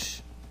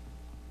HaMikdash,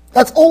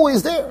 that's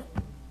always there.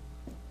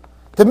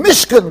 The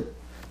Mishkan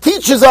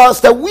teaches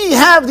us that we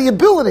have the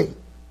ability,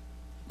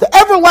 the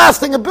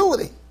everlasting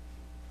ability,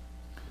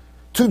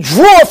 to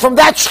draw from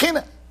that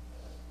Shechina.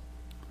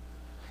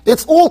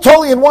 It's all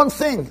totally in one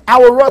thing,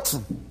 our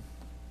Ratzon.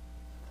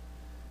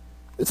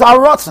 It's our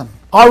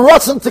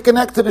Ratzon to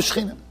connect to the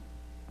Shechina.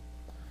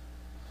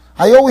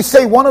 I always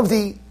say one of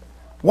the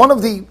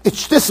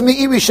this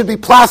me'iri should be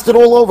plastered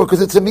all over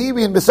because it's a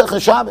me'iri in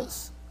Masechah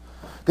Shabbos.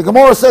 The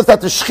Gemara says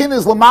that the Shechina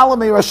is l'mala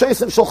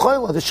me'rasheisim shel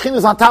chayla. The Shechina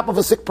is on top of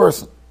a sick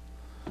person.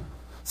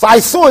 So I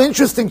saw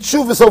interesting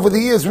tshuvas over the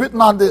years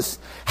written on this.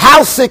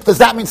 How sick does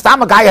that mean?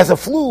 Stam a guy has a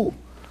flu.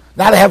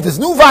 Now they have this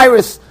new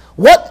virus.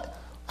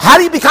 How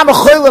do you become a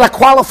choyle that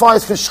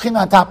qualifies for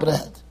shechina on top of the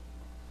head?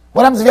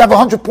 What happens if you have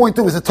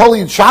 100.2? Is it totally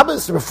in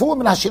Shabbos? Refuah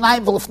min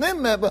hashinayim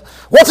v'lefnim?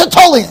 What's a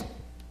totally in?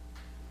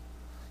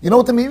 You know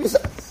what the Miri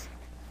says?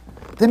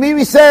 The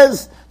Miri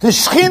says, the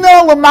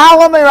shechina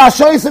l'mala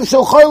me'rashoysev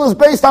shel choyle is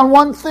based on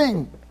one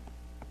thing.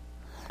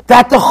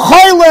 That the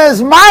choyle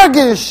is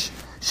margish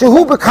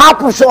shehu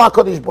b'kapu shel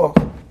HaKadosh Baruch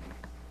Hu.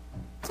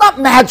 It's not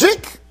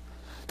magic.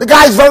 The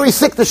guy's very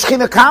sick, the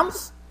shechina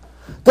comes.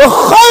 The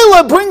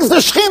choyle brings the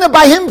shechina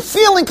by him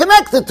feeling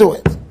connected to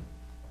it.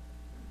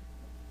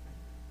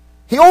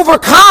 He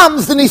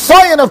overcomes the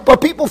nisayon of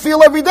what people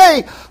feel every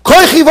day. The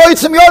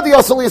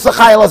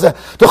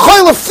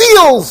choyle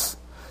feels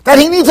that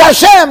he needs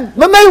Hashem.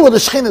 Memela, the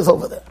shechina is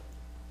over there.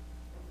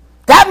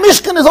 That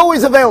mishkan is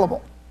always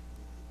available.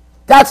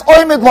 That's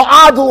oimid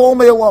la'adu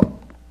ome'elam.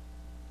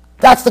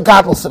 That's the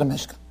godless of the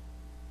mishkan.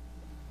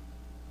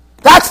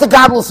 That's the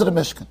godless of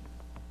the mishkan.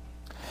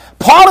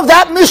 Part of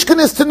that mishkan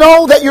is to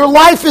know that your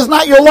life is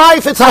not your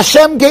life, it's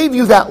Hashem gave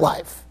you that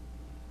life.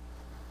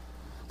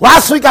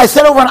 Last week I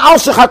said over on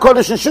Alshach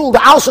HaKodesh and Shul, the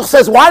Alshach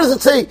says, why does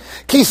it say,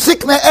 Ki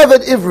sikne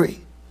eved ivri?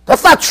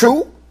 That's not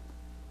true.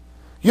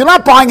 You're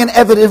not buying an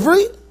eved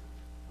ivri.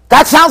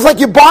 That sounds like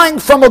you're buying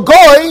from a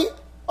goy,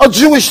 a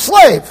Jewish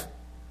slave.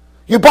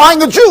 You're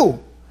buying a Jew.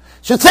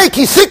 It should say,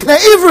 Ki sikne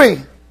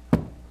ivri.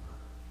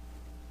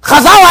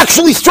 Chazal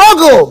actually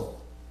struggle.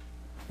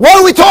 What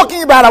are we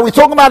talking about? Are we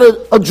talking about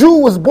a Jew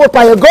who was bought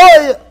by a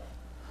goy?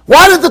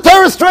 Why did the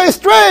Torah stray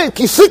straight?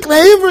 Ki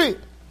sikne ivri.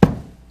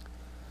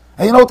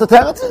 And you know what the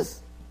teretz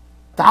is?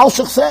 The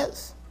Alshach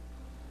says,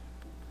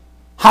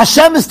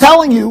 Hashem is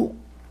telling you,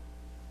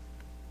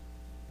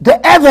 the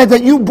Eved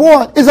that you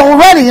bought is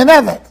already an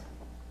Eved.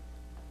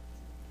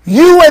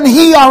 You and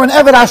he are an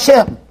Eved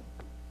Hashem.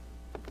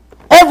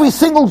 Every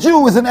single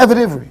Jew is an Eved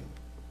Ivri.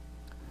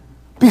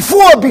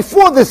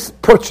 Before this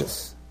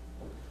purchase.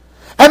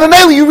 And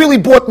then you really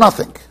bought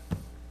nothing.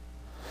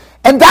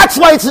 And that's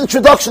why it's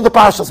introduction to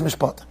Parshas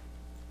Mishpat.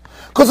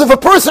 Because if a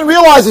person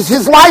realizes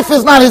his life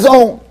is not his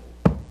own,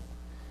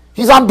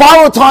 he's on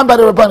borrowed time by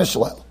the Rabbi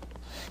Shalel,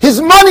 his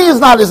money is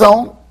not his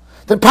own,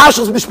 then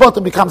Parshas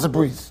Mishpat becomes a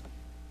breeze.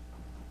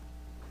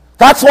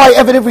 That's why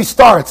Eved Ivri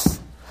starts.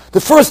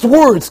 The first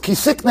words, Ki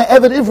Sikna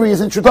Eved Ivri, is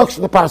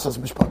introduction to Parshas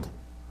Mishpat.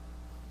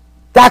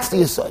 That's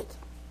the aside.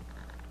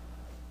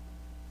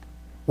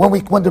 When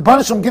the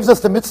Rabbi Shalom gives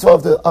us the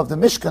mitzvah of the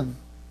Mishkan,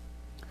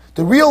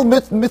 the real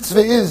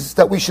mitzvah is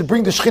that we should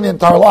bring the Shekhinah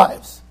into our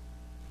lives.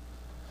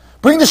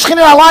 Bring the Shekhinah in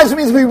our lives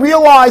means we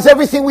realize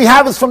everything we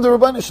have is from the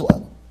Rabbi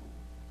Shalom.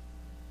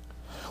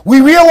 We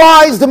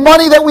realize the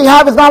money that we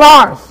have is not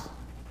ours.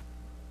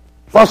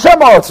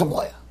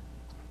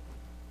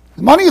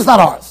 The money is not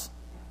ours.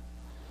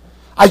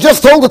 I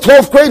just told the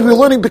 12th grade we were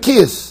learning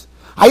Bekiyas.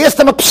 I asked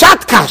them a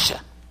pshat kasha.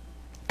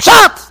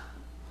 Pshat!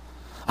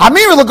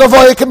 Amir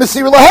l'gavoya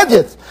k'mesir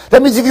l'hedyet.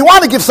 That means if you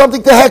want to give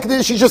something to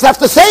Hekdesh, you just have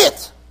to say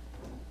it.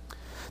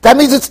 That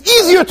means it's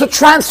easier to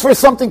transfer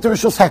something to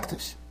Rishus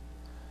Hekdesh.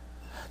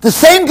 The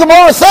same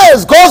Gemara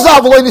says, Gozav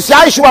v'lo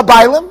nisyayishu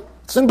ha'bailim,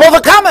 it's in Bava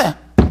Kameh.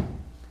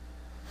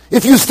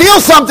 If you steal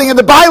something and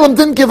the Bailim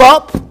didn't give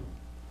up,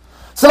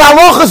 so the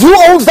halacha is who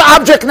owns the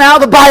object now?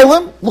 The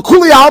Bailim.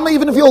 L'kuli alma,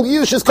 even if you'll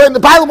use his coin, the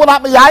Bailim will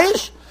not be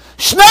yayish.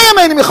 Shneim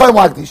einim yichoyim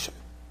lagdish.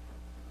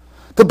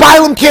 The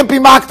Bailim can't be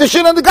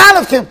makdishin, and the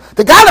Ganav can't.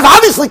 The Ganav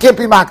obviously can't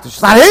be makdish.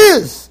 It's not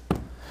his.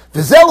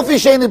 V'zel fi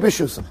sheini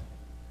b'shusim.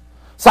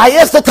 So I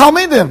asked the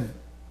Talmidim,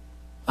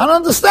 I don't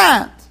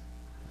understand.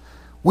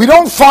 We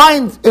don't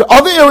find in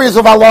other areas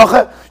of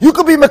halacha, you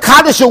could be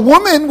mekadesh a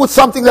woman with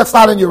something that's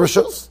not in your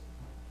rishus,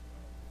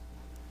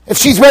 if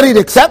she's ready to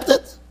accept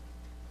it.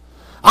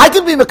 I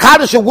can be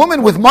mekadesh a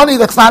woman with money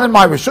that's not in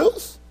my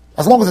rishus,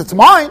 as long as it's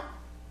mine.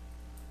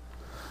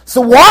 So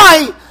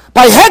why,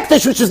 by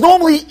hekdesh, which is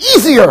normally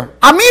easier,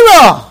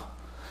 amira,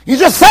 you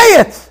just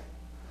say it.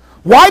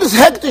 Why does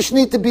hekdesh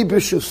need to be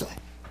b'shusay?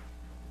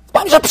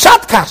 It's a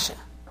pshat kasha.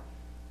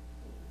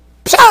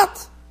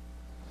 Pshat.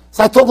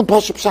 So I told him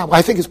Pasha Pshat.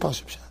 I think it's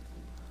Pasha Pshat.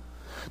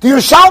 The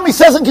Yerushalmi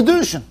says in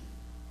Kedushin,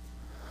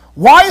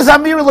 why is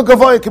Amira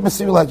l'gavoya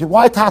k'mesir l'hedyet?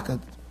 Why Takad?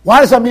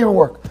 Why does Amira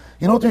work?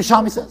 You know what the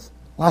Yerushalmi says?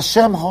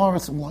 L'Hashem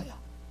haaretz u'mloya.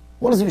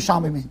 What does the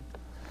Yerushalmi mean?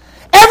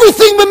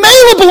 Everything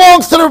b'meila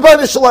belongs to the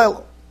Rebbeinu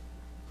Shalom.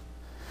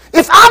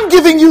 If I'm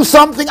giving you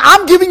something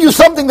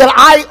that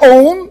I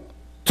own,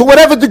 to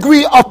whatever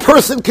degree a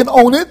person can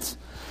own it,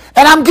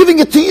 and I'm giving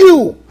it to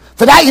you.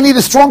 For that you need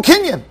a strong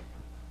kinyan.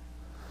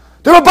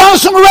 The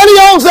Rebbeinu Shalom already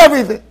owns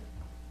everything.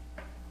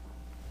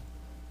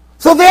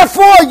 So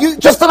therefore, you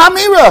just an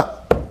Amira.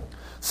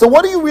 So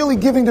what are you really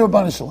giving to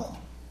Rebbeinu Shalom?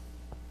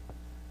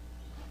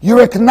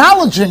 You're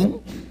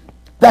acknowledging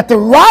that the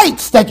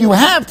rights that you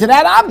have to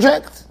that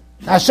object,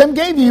 Hashem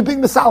gave you, you're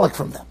being misalik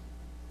from them.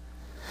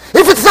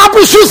 If it's not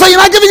B'shusha, you're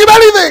not giving him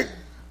anything.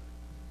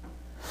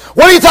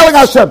 What are you telling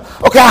Hashem?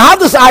 Okay, I have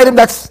this item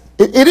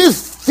it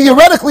is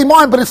theoretically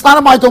mine, but it's not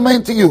in my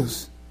domain to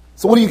use.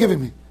 So what are you giving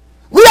me?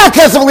 Liya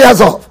kesef liya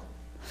zov.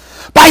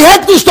 By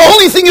hektish, the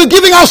only thing you're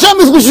giving Hashem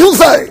is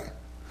Rishusay.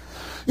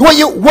 What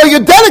you're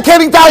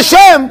dedicating to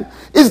Hashem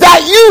is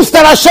that use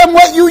that Hashem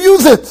let you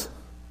use it.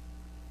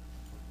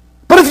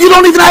 But if you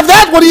don't even have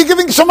that, what are you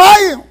giving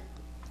Shemayim?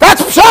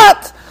 That's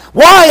pshat.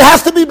 Why? It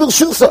has to be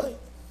B'Shusay.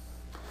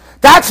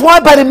 That's why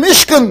by the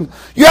Mishkan,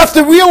 you have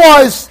to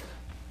realize,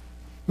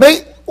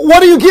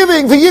 what are you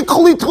giving? The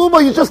Yikuli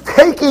Truma, you're just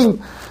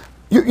taking,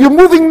 you're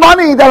moving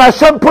money that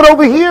Hashem put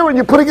over here and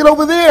you're putting it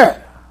over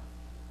there.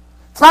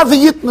 It's not the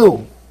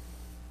Yitnu.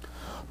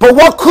 But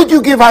what could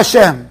you give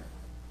Hashem?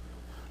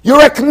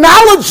 Your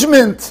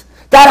acknowledgement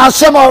that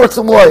Hashem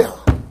Ha'aretzim Loya.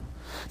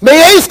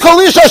 Me'ez kol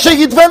ish asher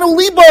yidvenu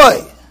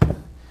liboy.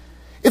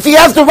 If he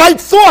has the right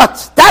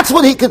thought, that's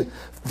what he could.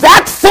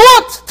 That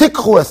thought,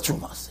 tikchu es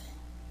trumasi.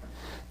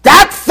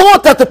 That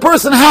thought that the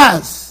person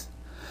has,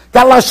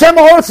 that Hashem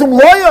Ha'aretzim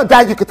Loya,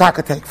 that you could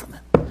take from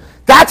him.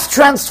 That's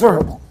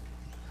transferable.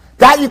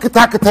 That you could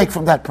take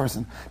from that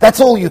person. That's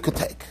all you could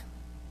take.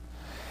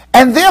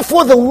 And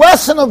therefore, the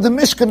lesson of the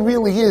Mishkan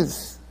really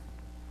is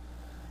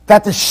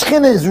that the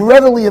Shekhinah is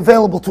readily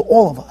available to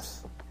all of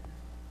us.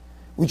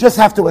 We just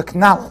have to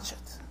acknowledge it.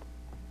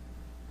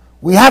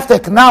 We have to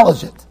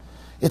acknowledge it.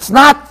 It's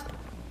not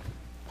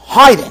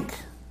hiding.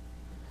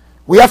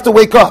 We have to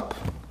wake up.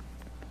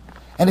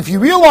 And if you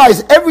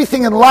realize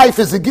everything in life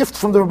is a gift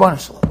from the Rebbeinu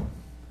Shalom,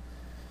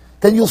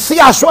 then you'll see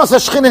Hashras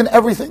HaShekhinah in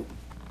everything,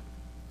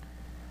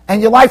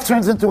 and your life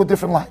turns into a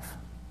different life.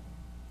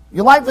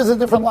 Your life is a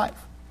different life.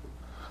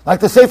 Like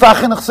the Sefer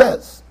HaChinuch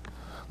says,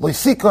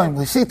 Loisikoim,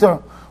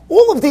 Loisitor.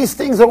 All of these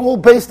things are all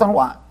based on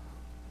what?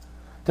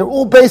 They're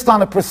all based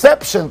on a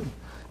perception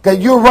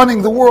that you're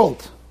running the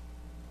world.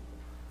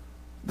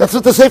 That's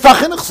what the Sefer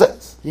HaChinuch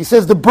says. He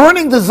says the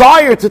burning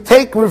desire to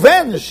take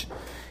revenge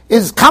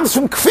comes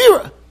from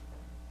kfira.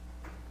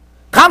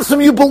 Comes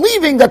from you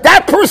believing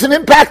that person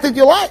impacted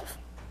your life.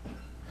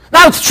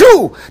 Now it's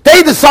true,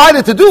 they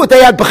decided to do it.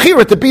 They had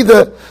bechira to be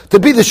the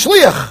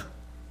shliach.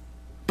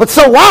 But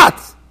so what?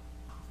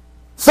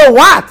 So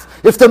what?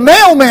 If the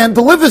mailman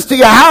delivers to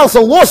your house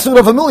a lawsuit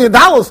of $1 million,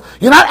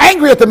 you're not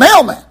angry at the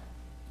mailman.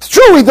 It's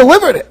true, he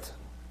delivered it.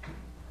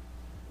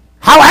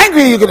 How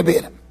angry are you going to be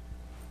at him?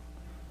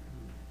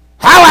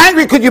 How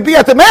angry could you be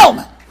at the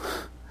mailman?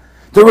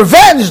 The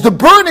revenge, the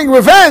burning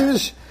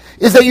revenge,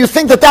 is that you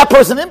think that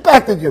person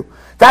impacted you.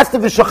 That's the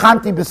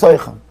v'shachanti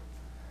b'soichem.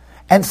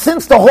 And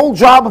since the whole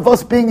job of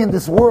us being in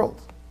this world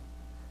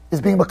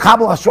is being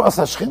makabel hashras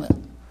hashchina,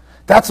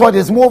 that's why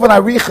there's more of an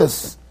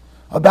arichas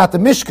about the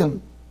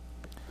Mishkan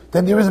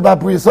than there is about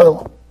B'riyas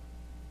Olam.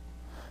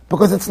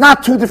 Because it's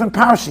not two different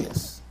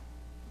parashiyas.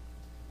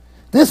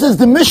 This is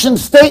the mission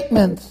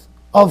statement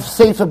of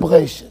Sefer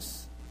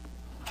Bereishis.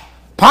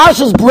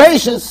 Parshas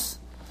Bereishis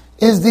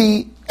is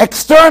the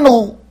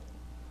external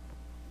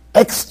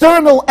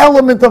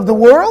element of the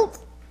world,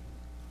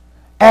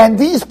 and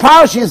these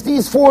parashas,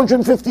 these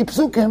 450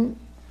 psukim,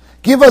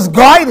 give us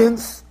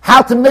guidance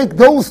how to make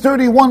those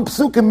 31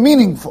 psukim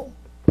meaningful.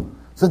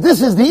 So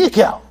this is the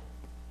Yikal.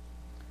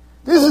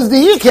 This is the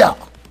Yikal.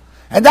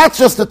 And that's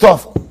just the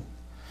Tofel.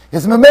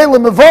 It's Memele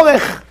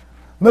Mevorech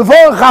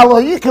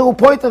Ala Yikal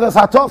Poiter as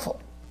HaTofel.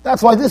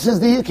 That's why this is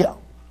the Yikal.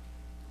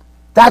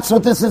 That's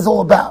what this is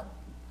all about.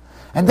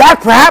 And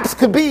that perhaps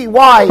could be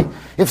why,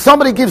 if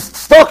somebody gives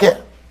tzedakah,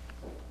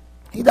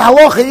 the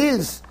halacha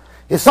is,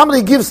 if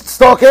somebody gives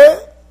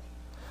tzedakah,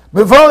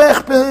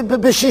 mevorech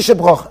b'shisha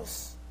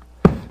brochas.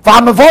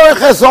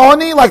 V'hamevorech es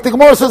oni, like the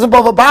Gemara says in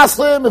Bava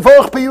Basra,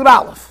 mevorech b'yud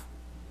aleph.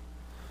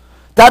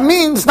 That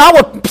means not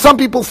what some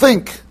people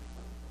think,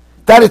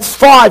 that it's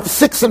 5,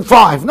 6, and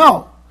 5.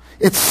 No,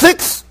 it's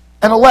 6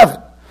 and 11.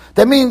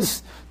 That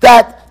means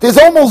that there's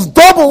almost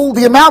double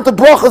the amount of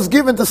brachas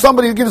given to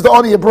somebody who gives the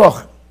oni a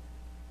bracha.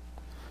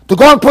 The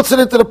Gaon puts it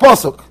into the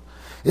pasuk.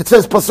 It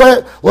says,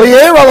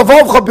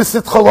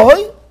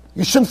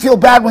 you shouldn't feel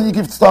bad when you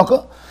give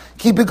tzedakah.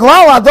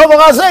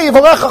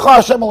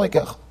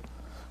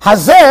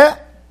 Hazeh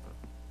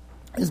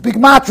is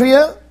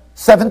Bigmatria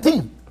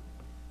 17.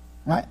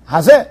 Right?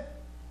 Hazeh.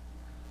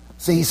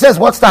 So he says,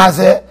 what's the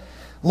Hazeh?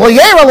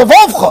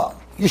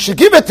 You should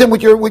give it to him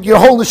with your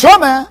whole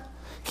neshama.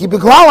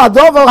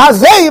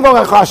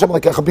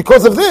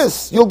 Because of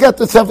this, you'll get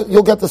the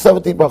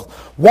 17 brachas.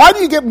 Why do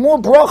you get more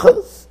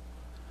brachas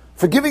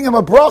for giving him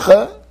a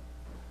bracha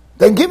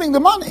than giving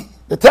the money?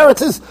 The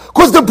teretz is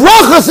because the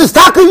brachas is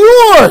taka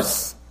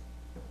yours.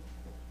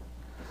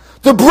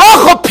 The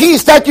bracha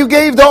piece that you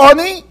gave the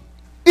oni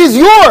is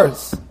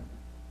yours.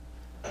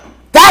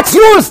 That's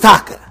yours,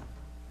 taka.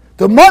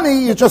 The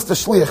money, you're just a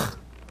shliach.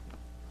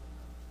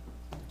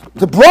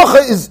 The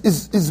bracha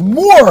is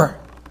more.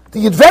 The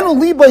yidvenu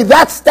libay,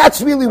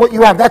 that's really what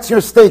you have. That's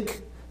your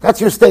stake. That's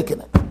your stake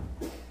in it.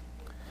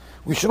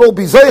 We should all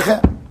be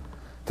zeicha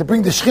to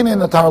bring the Shekhinah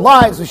into our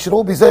lives. We should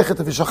all be zeicha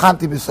to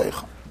v'shachanti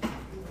b'seicha.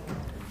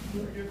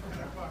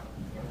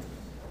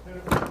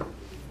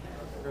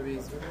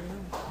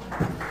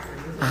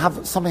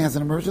 Somebody has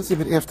an emergency,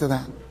 but after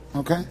that,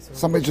 okay?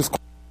 Somebody just